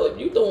of. You know, if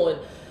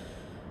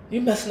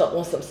you messing up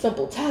on some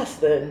simple tests,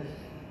 then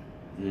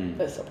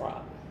that's a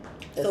problem.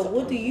 So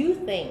what do you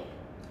think?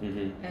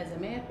 As a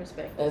man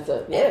perspective.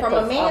 From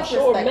a man's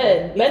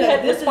perspective. Men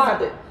have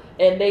responded.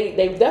 And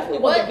they definitely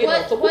want to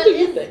get on. So what do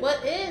you think?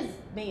 What is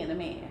being a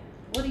man?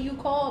 What do you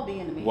call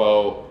being a man?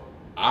 Well,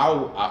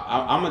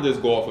 I'm gonna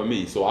just go off of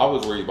me. So I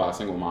was raised by a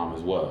single mom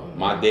as well.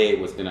 My dad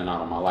was in and out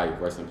of my life.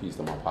 Rest in peace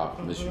to my pop.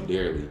 Miss you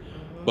dearly.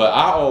 But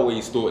I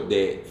always thought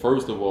that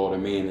first of all, the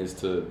man is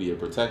to be a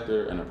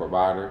protector and a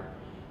provider.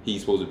 He's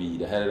supposed to be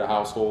the head of the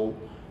household.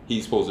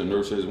 He's supposed to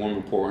nurture his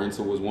woman, pour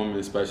into his woman,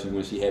 especially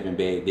when she's having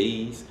bad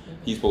days.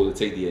 He's supposed to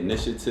take the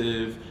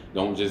initiative.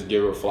 Don't just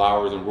give her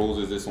flowers and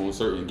roses this on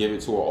certain. Give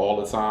it to her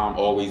all the time.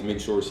 Always make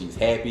sure she's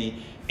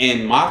happy.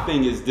 And my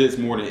thing is this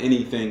more than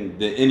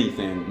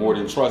anything, more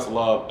than trust,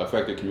 love,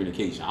 effective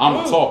communication. I'm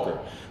a talker.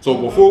 So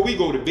before we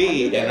go to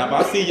bed, and if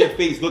I see your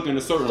face looking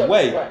a certain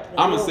way,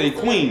 I'm going to say,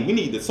 Queen, we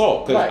need to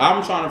talk. Because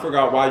I'm trying to figure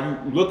out why you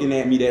looking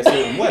at me that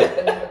certain way.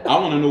 I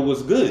want to know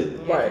what's good.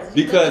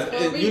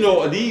 Because, you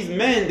know, these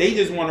men, they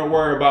just want to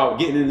worry about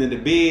getting into the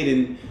bed.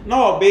 And,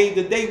 no, babe,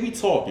 today we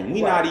talking.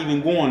 We not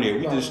even going there.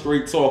 We just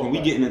straight talking.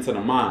 We getting into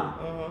the mind.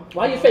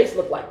 Why your face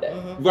look like that?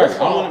 What's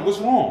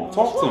wrong?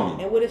 Talk to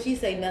me. And what if she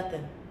say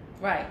nothing?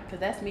 Right, because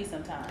that's me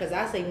sometimes. Because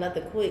I say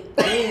nothing quick.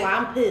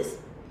 Meanwhile, I'm pissed.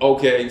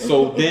 Okay,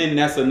 so then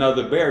that's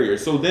another barrier.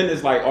 So then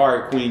it's like, all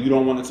right, Queen, you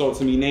don't want to talk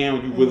to me now.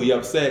 You really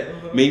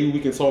upset. Maybe we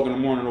can talk in the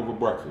morning over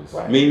breakfast.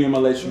 Maybe I'm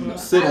gonna let you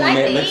sit on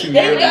that, let you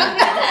marry me.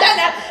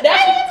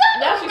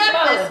 Now she's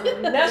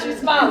smiling. Now she's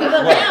smiling.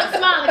 Look, now I'm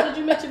smiling because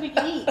you mentioned we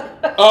can eat.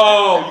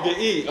 Oh, you can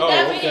eat. Oh,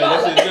 okay.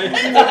 That's your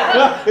thing.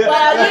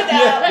 Well, you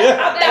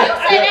Don't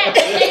say that.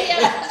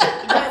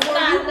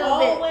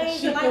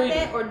 Always like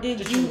that, or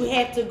did you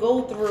have to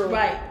go through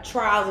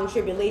trials and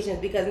tribulations?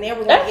 Because now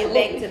we're gonna get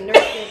back to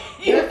nursing.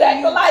 You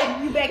back to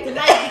life. You back to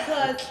life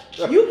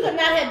because you could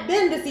not have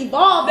been this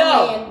evolved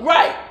man.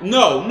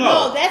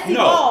 No, that's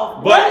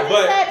evolved. But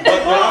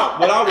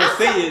what I would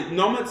say is, I'm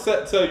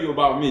gonna tell you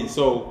about me.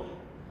 So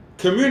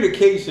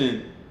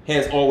communication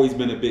has always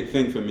been a big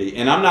thing for me.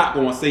 And I'm not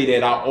going to say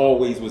that I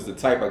always was the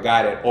type of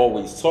guy that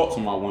always talked to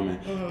my woman,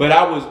 but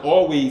I was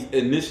always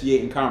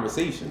initiating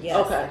conversations. Yes.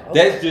 Okay.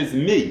 That's just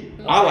me.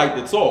 I like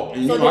to talk.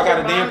 And, so you know, I got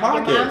a damn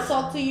podcast. Your mom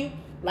talk to you?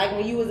 Like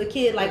when you was a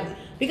kid? Like,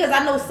 because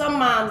I know some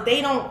moms,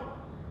 they don't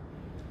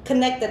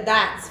connect the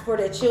dots for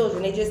their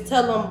children. They just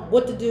tell them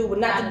what to do, what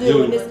not to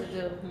do. And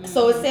this,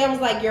 so it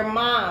sounds like your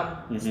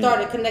mom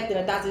started connecting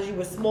the dots as you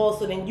were small,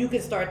 so then you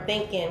could start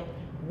thinking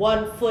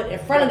 1 foot in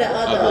front of the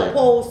other,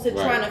 opposed to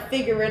trying to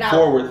figure it out.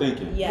 Forward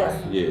thinking.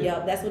 Yes. Yeah,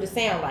 that's what it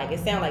sounds like. It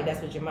sounds like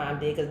that's what your mom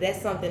did, because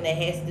that's something that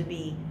has to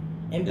be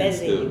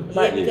embedded in you.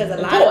 Yeah, because a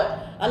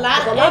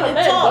lot of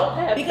men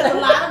talk. Because a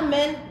lot of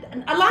men,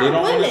 a lot of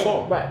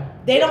women,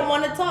 they don't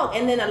want to talk,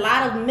 and then a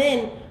lot of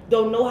men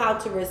don't know how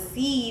to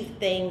receive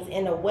things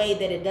in a way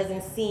that it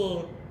doesn't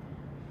seem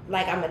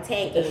like I'm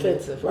attacking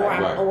offensive, or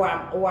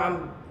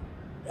I'm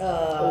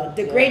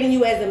degrading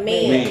you as a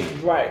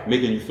man. Right.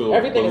 Making you feel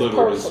everything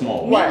belittled and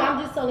small. No,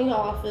 I'm just telling you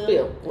how I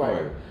feel.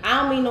 Right.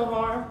 I don't mean no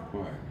harm.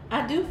 Right.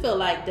 I do feel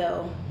like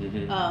though,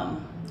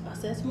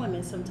 us as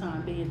women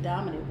sometimes being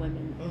dominant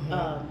women,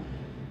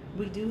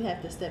 we do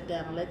have to step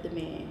down and let the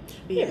man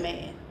be a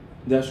man.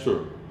 That's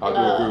true. I do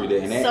agree with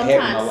that. And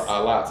that happened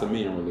a lot to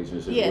me in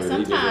relationships. Yeah, where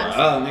sometimes. They just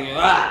like, nigga,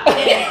 like,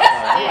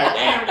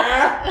 damn,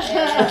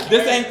 girl.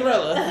 This ain't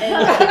Thriller.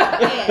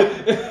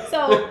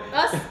 So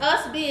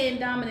us being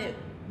dominant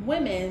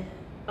women,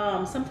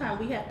 sometimes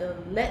we have to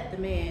let the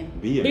man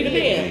be the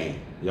man.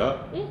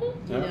 Yup. You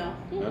know,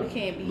 we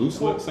can't be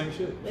loose lips ain't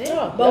shit.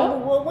 Yeah.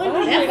 But when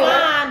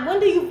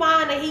do you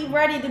find that he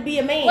ready to be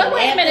a man? Well,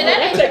 wait a minute, that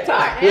ain't the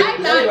part.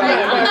 I'm not no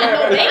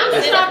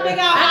babysitter. I'm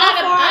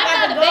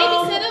not a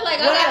babysitter. Like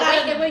I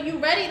gotta wait when you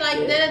ready.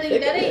 Like that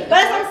ain't. But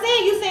as I'm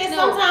saying, you saying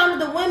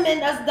sometimes the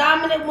women, us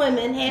dominant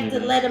women, have to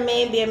let a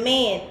man be a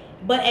man.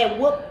 But at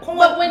what point?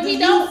 But when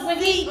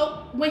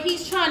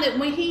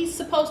when he's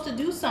supposed to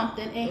do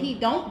something and he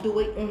don't do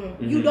it,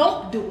 you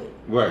don't do it.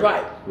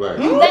 Right.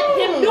 You let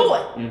him do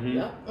it.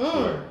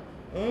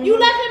 You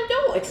let him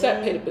do it.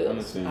 Except pay the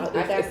bills. I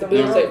got the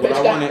bills. What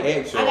I want to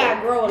ask you. I got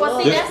to grow.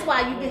 Well, see, that's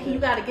why you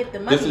got to get the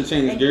money. Just to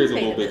change gears a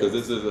little bit, because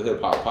this is a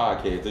hip hop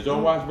podcast. Did y'all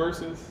watch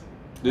Versus?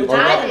 Which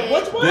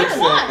one?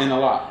 Dixon and the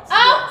Locks.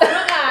 Oh my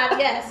God,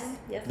 yes.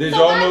 Did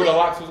y'all know the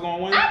Locks was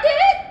gonna win? I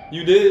did.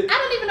 You did? I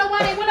don't even know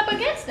why they went up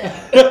against them.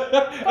 For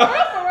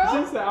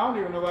real. said, I don't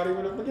even know why they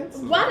went up against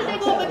them. Why did they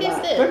go up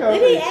against them?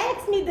 Did he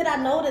ask me, did I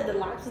know that the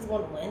Lox was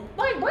going to win?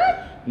 Like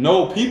what?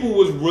 No, people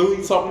was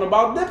really talking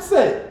about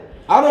Dipset.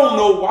 I don't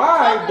know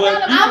why,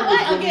 but people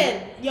was really...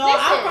 Again, y'all,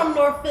 I'm from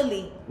North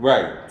Philly.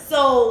 Right.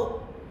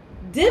 So,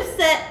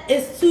 Dipset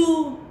is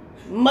too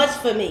much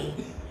for me.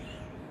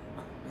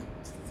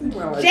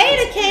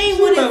 Jada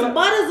came with his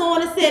butters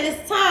on and said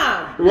it's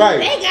time. Right.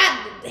 They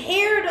got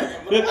hair to...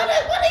 What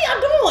are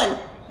y'all doing?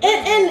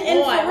 And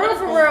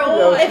for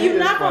real, if you're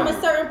not from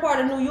a certain part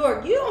of New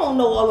York, you don't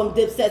know all them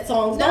Dipset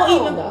songs. No. Don't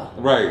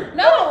even. Right.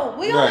 No,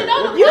 we only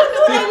know them. You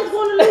knew they was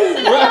going to lose.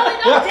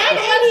 Jada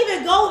ain't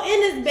even go in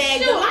this bag.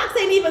 The Lox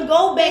ain't even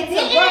go back to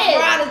Rough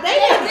Riders. They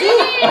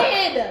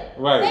did.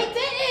 Right. They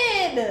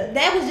did.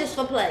 That was just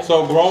for play.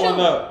 So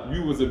growing up,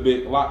 you was a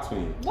big Lox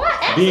fan. What?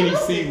 Beanie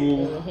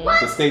Siegel,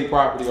 the State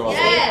Property, all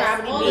that.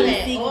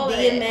 Yes, all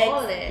DMX,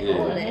 all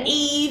that.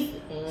 Eve.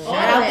 Shout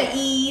out to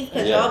Eve,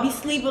 because y'all be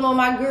sleeping on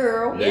my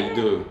girl. They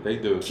do.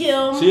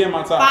 Kim. She in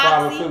my top Foxy.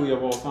 5 of Philly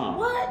of all time.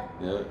 What?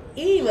 Yeah.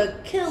 Eve will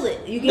kill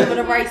it. You give her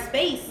the right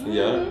space.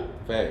 Yeah.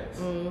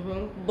 Facts.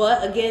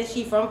 But again,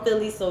 she from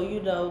Philly, so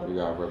you know. We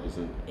gotta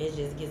represent. It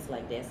just gets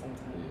like that sometimes.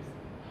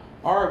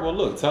 All right, well,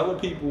 look, tell the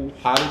people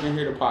how they can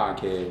hear the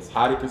podcast,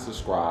 how they can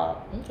subscribe,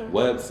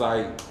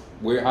 website,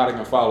 how they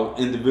can follow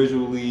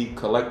individually,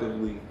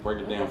 collectively, break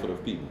it down for the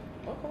people.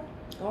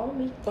 Call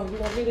me. Oh, you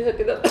want me to hook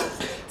it up?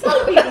 Tell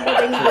the people what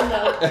they need to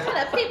know.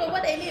 Tell the people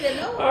what they need to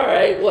know. All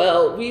right.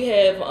 Well, we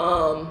have,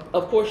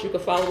 of course, you can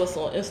follow us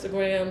on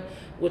Instagram,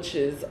 which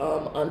is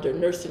under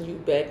Nursing You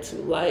Back to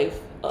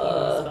Life.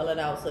 Spell it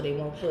out so they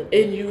won't put.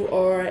 And you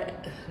are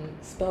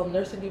spell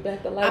Nursing You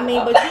Back to Life. I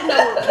mean, but you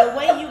know the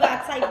way you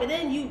got to type it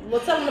in, you will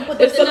tell them to put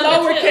it's the a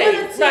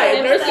lowercase,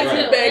 right? Nursing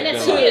You Back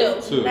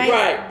to nice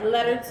right.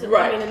 Letter to,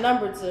 right. I mean the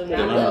number 2.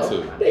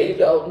 There you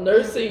go.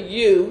 Nursing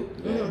You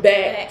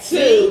Back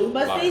to.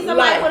 But see,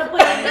 somebody would have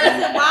put it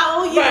nursing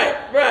YOU.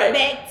 Right.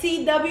 Back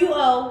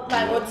TWO,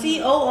 like or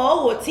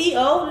TOO or TO.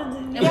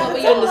 And what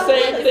we the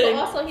same thing.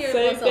 Also hear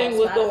same thing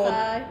with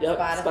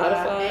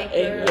Spotify,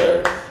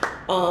 Anchor.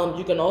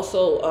 You can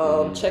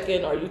also check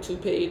in our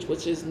YouTube page,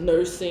 which is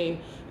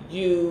Nursing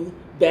You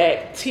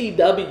Back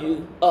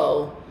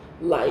TWO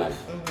Life,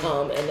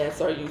 and that's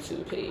our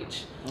YouTube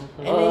page.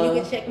 And then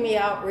you can check me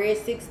out, Red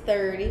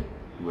 630.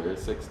 Red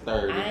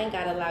 630. I ain't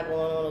got a lot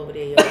going on over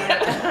there, y'all.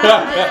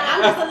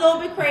 I'm just a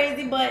little bit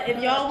crazy, but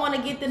if y'all want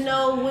to get to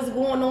know what's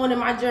going on in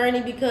my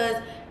journey, because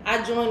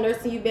I joined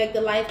Nursing You Back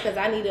to Life because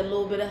I needed a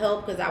little bit of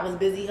help because I was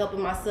busy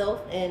helping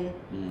myself, and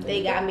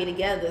they got me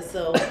together.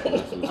 So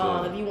if you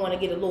want to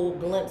get a little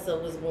glimpse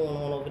of what's going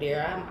on over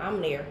there,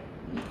 I'm there.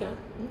 Okay.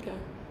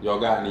 Y'all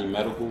got any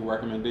medical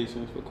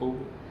recommendations for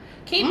COVID?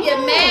 Keep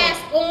your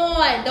mask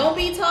on. Don't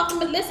be talking.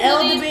 Listen to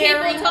these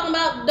people talking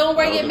about don't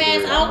wear your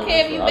mask. I don't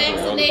care if you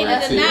vaccinated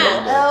or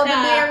not.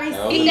 Elderberry,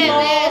 keep that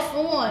mask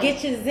on.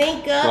 Get your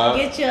zinc up.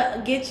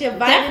 Get your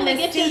vitamin Definitely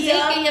get C your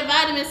zinc up. and your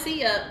vitamin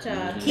C up,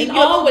 child. Keep and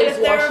always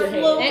wash your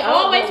hands. And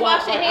always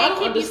wash your I hands.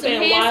 don't Keep you some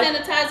hand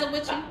sanitizer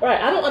with you. Right.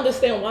 I don't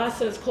understand why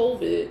since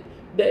COVID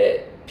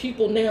that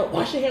people now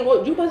wash your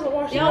hands. You wasn't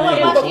washing your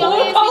hands wash before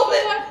your hands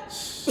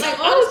COVID. Like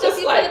I was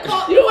just like,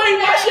 you ain't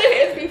wash your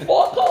hands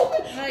before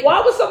COVID. Like,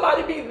 why would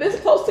somebody be this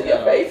close to your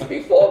face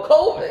before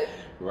COVID?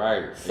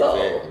 Right.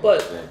 So,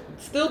 but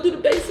still do the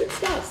basic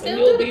stuff. Still and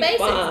you'll do the be basics.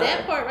 fine.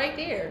 That part right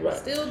there. Right.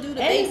 Still do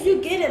the And basics. if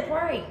you get it,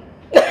 pray.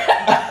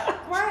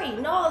 Pray.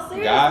 No,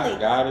 seriously.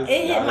 God is,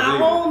 it hit my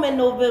home in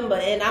November,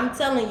 and I'm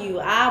telling you,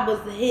 I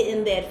was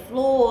hitting that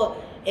floor.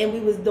 And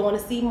we was doing the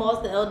sea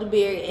moss, the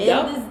elderberry,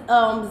 and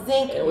this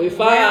zinc. And we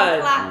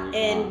fine.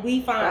 And we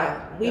fine.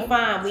 We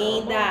fine. We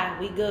ain't die.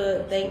 We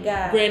good. Thank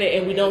God. Granted,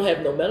 and we don't have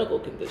no medical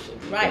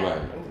conditions. Right.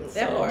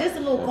 That part. Just a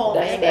little cold.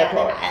 That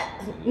part.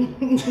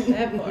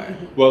 That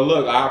part. Well,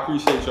 look, I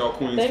appreciate y'all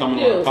queens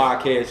coming on the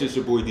podcast. It's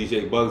your boy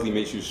DJ Bugsy.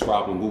 Make sure you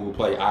subscribe on Google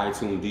Play,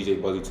 iTunes,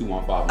 DJ Bugsy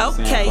 215 on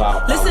Okay,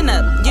 SoundCloud. listen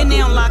up. You're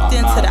now locked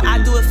into the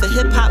I Do It for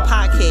Hip Hop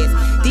podcast.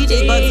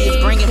 DJ Bugsy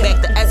is bringing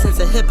back the essence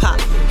of hip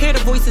hop. Hear the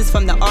voices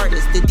from the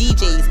artists, the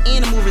DJs,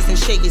 and the movers and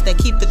shakers that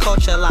keep the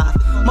culture alive.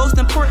 Most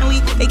importantly,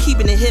 they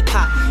keeping it hip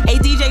hop. Hey,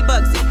 DJ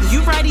Bugsy,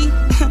 you ready?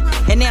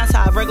 And now to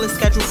our regular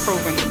scheduled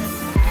program.